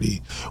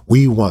authority?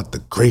 We want the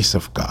grace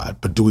of God,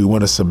 but do we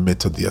want to submit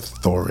to the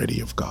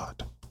authority of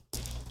God?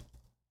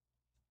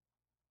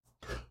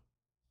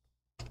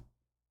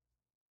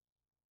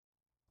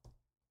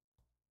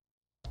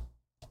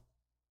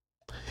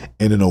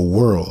 And in a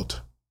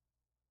world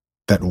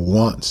that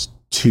wants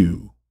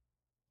to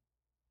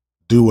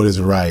do what is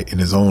right in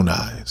his own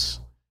eyes,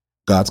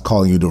 God's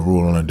calling you to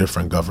rule on a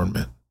different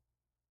government.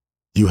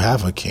 You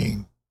have a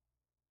king.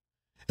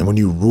 And when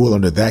you rule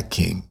under that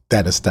king,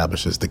 that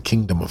establishes the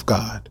kingdom of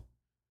God.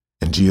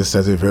 And Jesus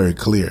says it very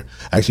clear.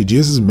 Actually,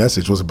 Jesus'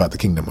 message was about the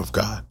kingdom of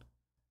God.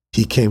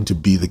 He came to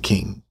be the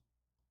king,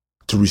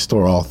 to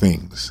restore all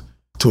things,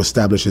 to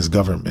establish his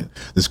government.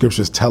 The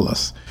scriptures tell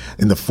us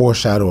in the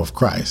foreshadow of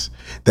Christ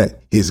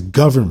that his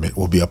government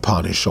will be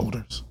upon his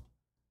shoulders.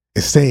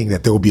 It's saying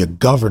that there will be a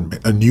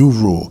government, a new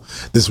rule.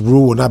 This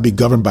rule will not be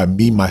governed by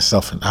me,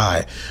 myself, and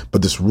I,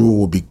 but this rule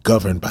will be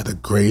governed by the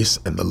grace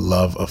and the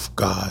love of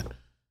God.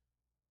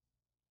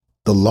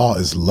 The law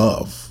is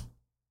love.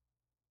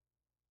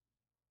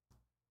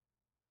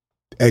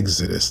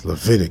 Exodus,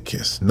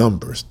 Leviticus,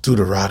 Numbers,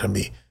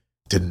 Deuteronomy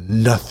did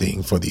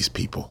nothing for these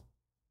people.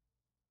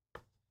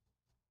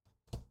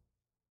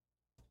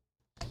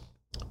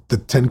 The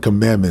Ten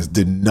Commandments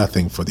did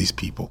nothing for these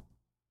people.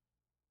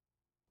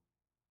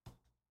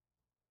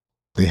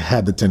 They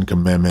had the Ten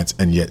Commandments,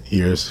 and yet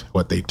here's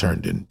what they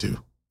turned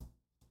into.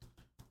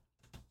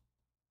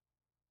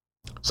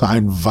 So I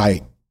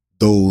invite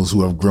those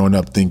who have grown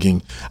up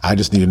thinking, I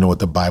just need to know what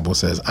the Bible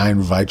says. I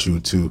invite you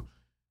to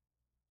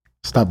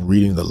stop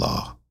reading the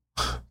law,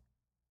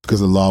 because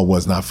the law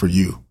was not for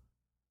you,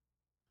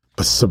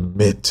 but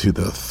submit to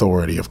the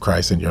authority of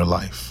Christ in your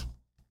life.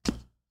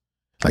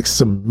 Like,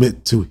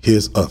 submit to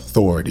his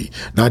authority,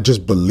 not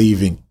just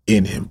believing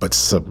in him, but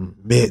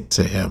submit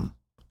to him.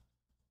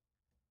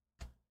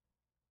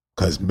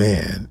 Because,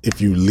 man,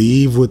 if you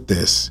leave with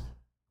this,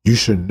 you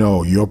should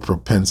know your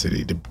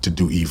propensity to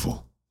do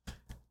evil.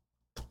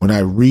 When I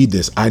read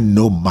this, I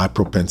know my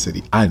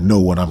propensity. I know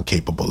what I'm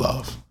capable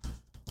of.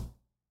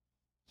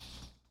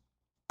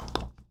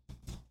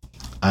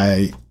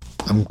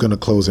 I'm going to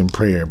close in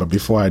prayer, but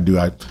before I do,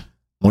 I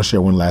want to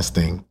share one last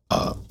thing.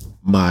 I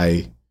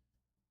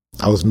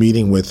was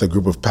meeting with a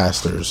group of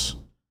pastors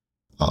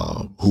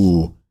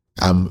who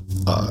I'm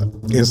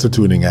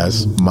instituting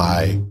as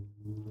my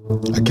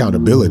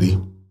accountability.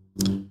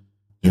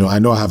 I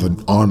know I have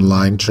an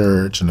online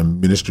church and a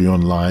ministry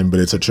online, but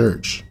it's a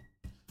church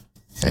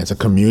and it's a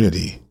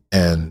community,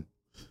 and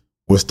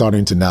we're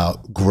starting to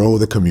now grow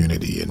the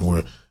community, and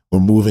we're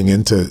moving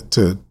into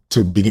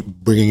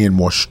bringing in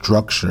more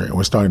structure, and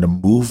we're starting to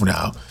move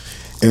now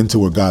into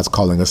where God's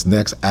calling us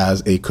next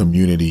as a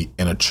community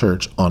and a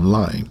church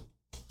online,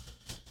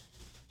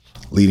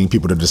 leading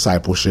people to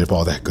discipleship,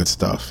 all that good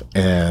stuff.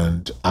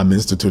 And I'm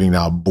instituting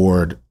now a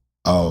board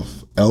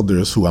of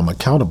elders who I'm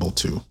accountable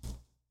to.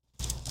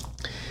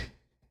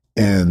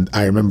 And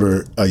I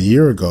remember a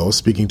year ago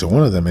speaking to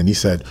one of them, and he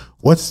said,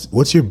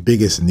 what's your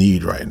biggest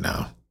need right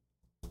now?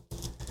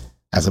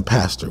 As a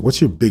pastor, what's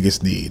your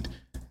biggest need?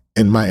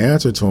 And my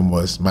answer to him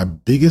was, my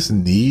biggest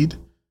need?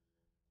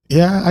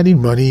 Yeah, I need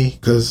money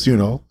because,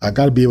 I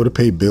got to be able to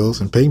pay bills,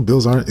 and paying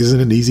bills isn't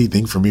an easy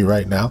thing for me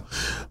right now.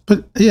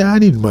 But yeah, I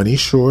need money,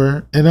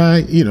 sure. And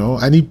I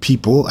need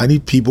people. I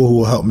need people who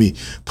will help me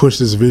push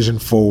this vision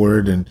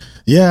forward. And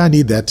yeah, I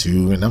need that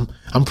too. And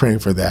I'm praying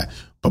for that.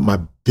 But my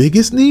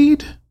biggest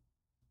need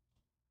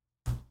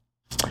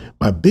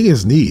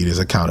is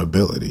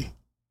accountability.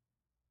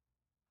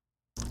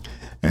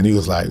 And he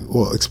was like,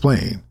 well,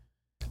 explain.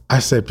 I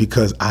said,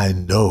 because I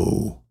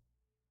know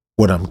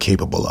what I'm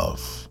capable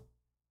of.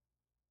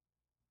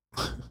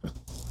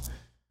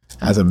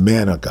 As a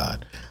man of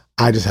God,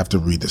 I just have to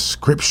read the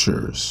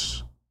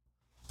scriptures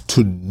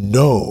to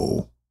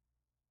know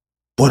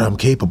what I'm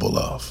capable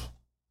of.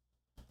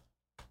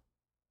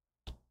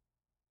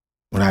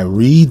 When I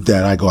read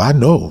that, I go, I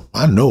know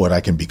what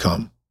I can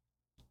become.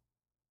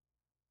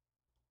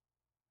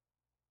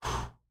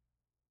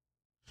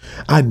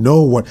 I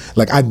know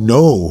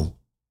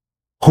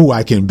who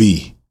I can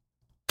be.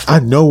 I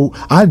know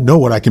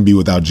what I can be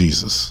without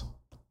Jesus.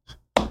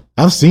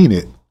 I've seen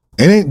it.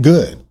 It ain't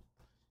good.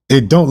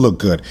 It don't look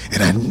good.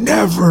 And I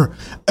never,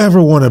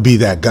 ever want to be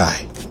that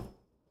guy.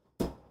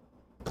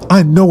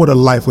 I know what a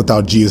life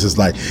without Jesus is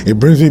like. It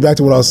brings me back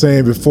to what I was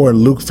saying before in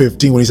Luke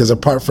 15, when he says,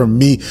 apart from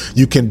me,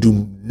 you can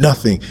do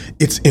nothing.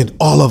 It's in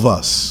all of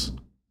us.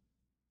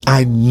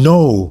 I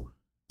know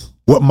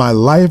what my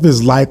life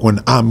is like when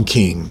I'm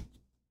king.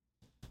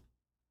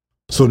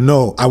 So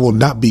no, I will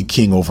not be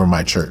king over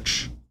my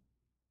church.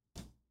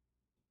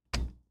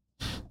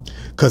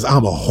 Because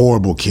I'm a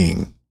horrible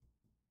king.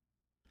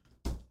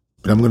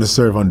 But I'm going to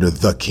serve under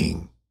the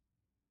king.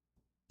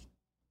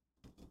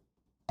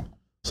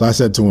 So I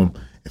said to him,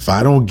 if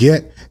I don't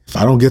get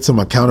some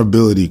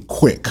accountability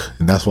quick,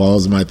 and that's what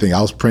was my thing.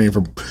 I was praying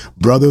for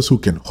brothers who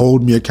can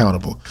hold me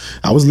accountable.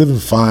 I was living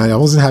fine. I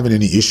wasn't having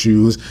any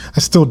issues. I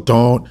still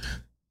don't,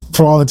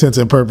 for all intents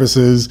and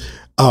purposes.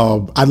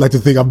 I'd like to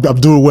think I'm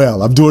doing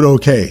well. I'm doing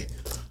okay.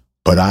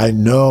 But I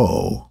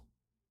know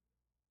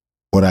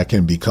what I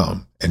can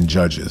become, and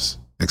Judges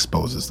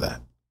exposes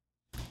that.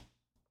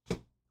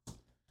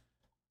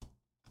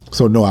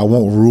 So no, I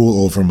won't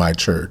rule over my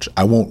church.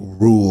 I won't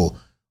rule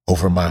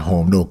over my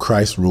home. No,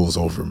 Christ rules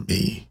over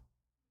me.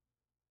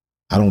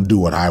 I don't do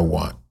what I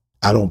want.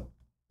 I don't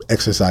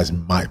exercise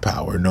my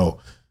power. No,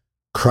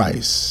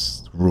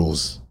 Christ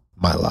rules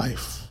my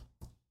life.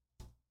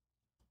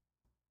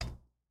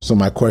 So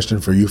my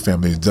question for you,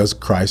 family, is, does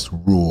Christ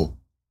rule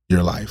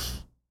your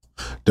life?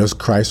 Does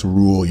Christ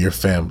rule your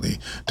family?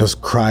 Does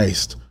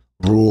Christ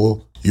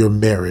rule your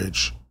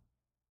marriage?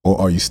 Or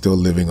are you still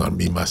living on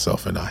me,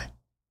 myself, and I?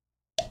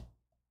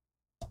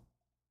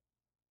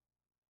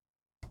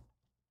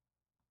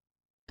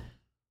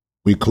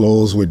 We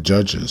close with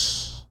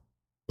Judges,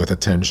 with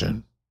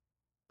attention.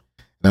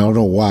 And I don't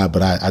know why,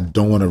 but I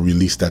don't want to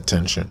release that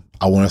tension.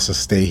 I want us to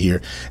stay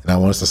here, and I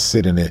want us to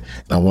sit in it,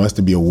 and I want us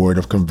to be a word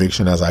of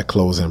conviction as I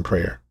close in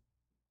prayer.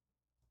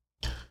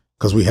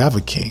 Because we have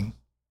a king.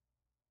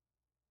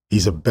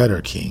 He's a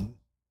better king.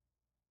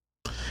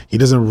 He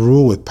doesn't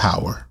rule with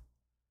power.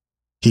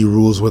 He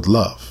rules with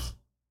love.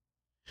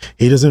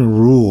 He doesn't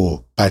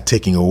rule by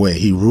taking away.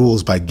 He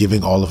rules by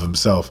giving all of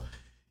himself.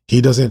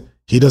 He doesn't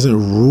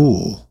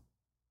rule.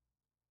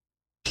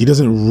 He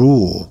doesn't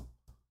rule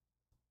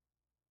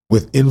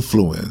with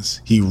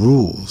influence. He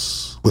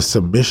rules with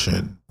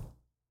submission.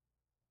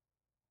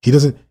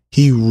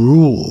 He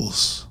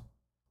rules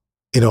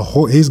in a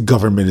whole, his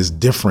government is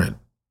different.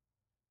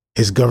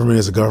 His government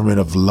is a government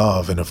of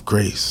love and of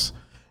grace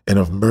and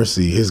of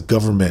mercy. His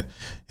government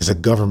is a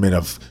government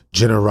of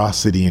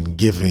generosity and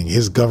giving.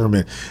 His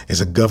government is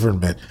a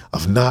government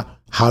of not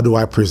how do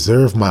I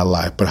preserve my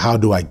life, but how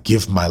do I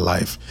give my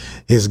life?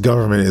 His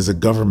government is a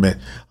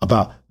government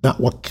about not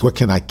what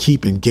can I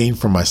keep and gain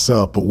for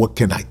myself, but what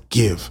can I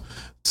give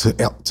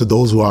to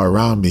those who are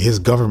around me. His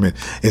government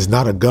is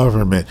not a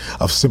government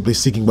of simply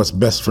seeking what's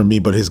best for me,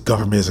 but his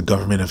government is a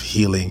government of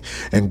healing.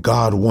 And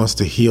God wants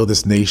to heal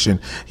this nation.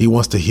 He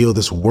wants to heal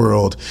this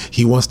world.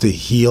 He wants to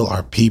heal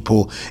our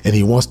people, and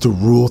he wants to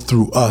rule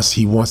through us.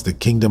 He wants the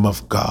kingdom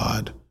of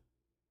God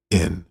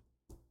in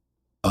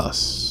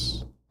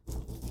us.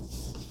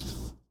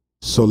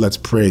 So let's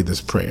pray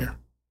this prayer.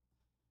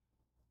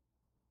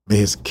 May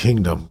his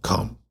kingdom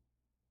come.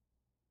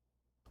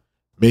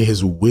 May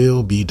his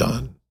will be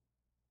done.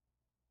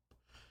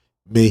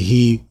 May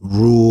he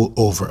rule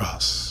over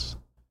us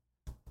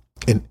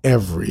in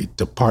every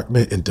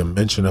department and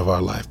dimension of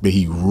our life. May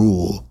he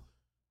rule.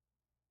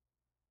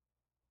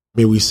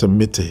 May we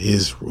submit to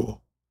his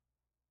rule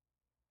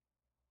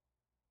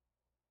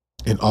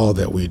in all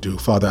that we do.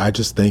 Father, I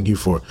just thank you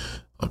for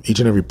each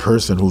and every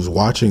person who's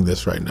watching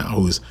this right now,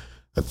 who's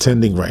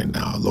attending right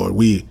now. Lord,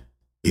 we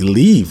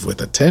leave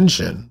with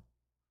attention.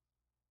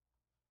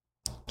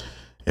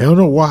 I don't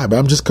know why, but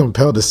I'm just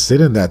compelled to sit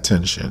in that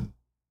tension,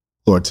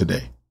 Lord,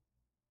 today.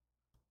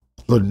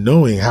 Lord,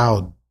 knowing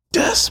how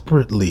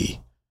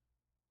desperately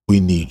we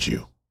need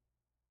you,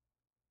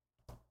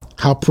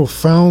 how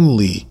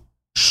profoundly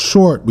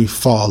short we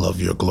fall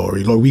of your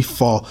glory. Lord, we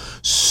fall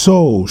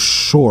so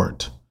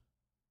short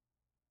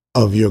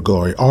of your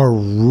glory. Our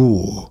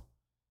rule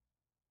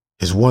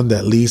is one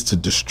that leads to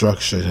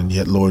destruction, and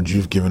yet, Lord,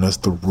 you've given us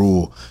the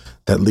rule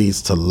that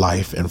leads to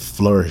life and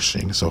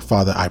flourishing. So,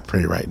 Father, I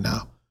pray right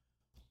now,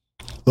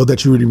 Lord,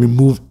 that you would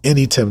remove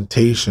any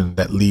temptation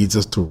that leads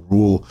us to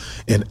rule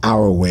in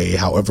our way,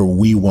 however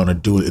we want to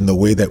do it, in the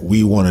way that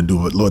we want to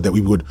do it. Lord, that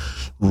we would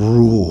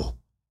rule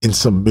in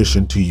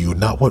submission to you,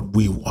 not what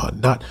we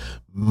want, not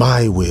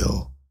my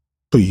will,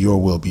 but your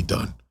will be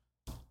done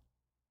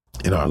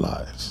in our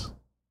lives.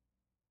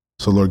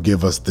 So, Lord,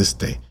 give us this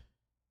day,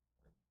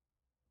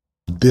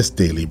 this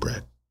daily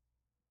bread.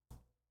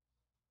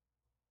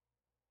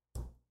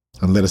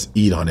 And let us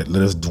eat on it.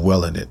 Let us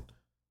dwell in it.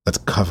 Let's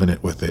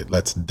covenant with it.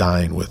 Let's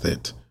dine with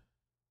it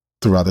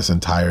throughout this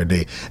entire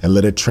day, and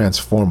let it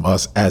transform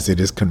us as it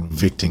is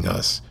convicting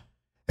us.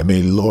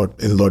 And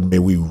Lord, may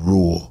we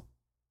rule,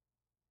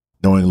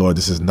 knowing, Lord,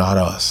 this is not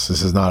us.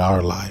 This is not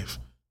our life,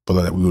 but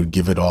Lord, that we would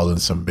give it all in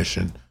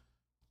submission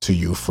to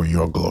you for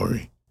your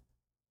glory.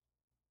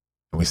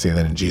 And we say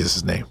that in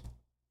Jesus' name.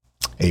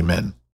 Amen.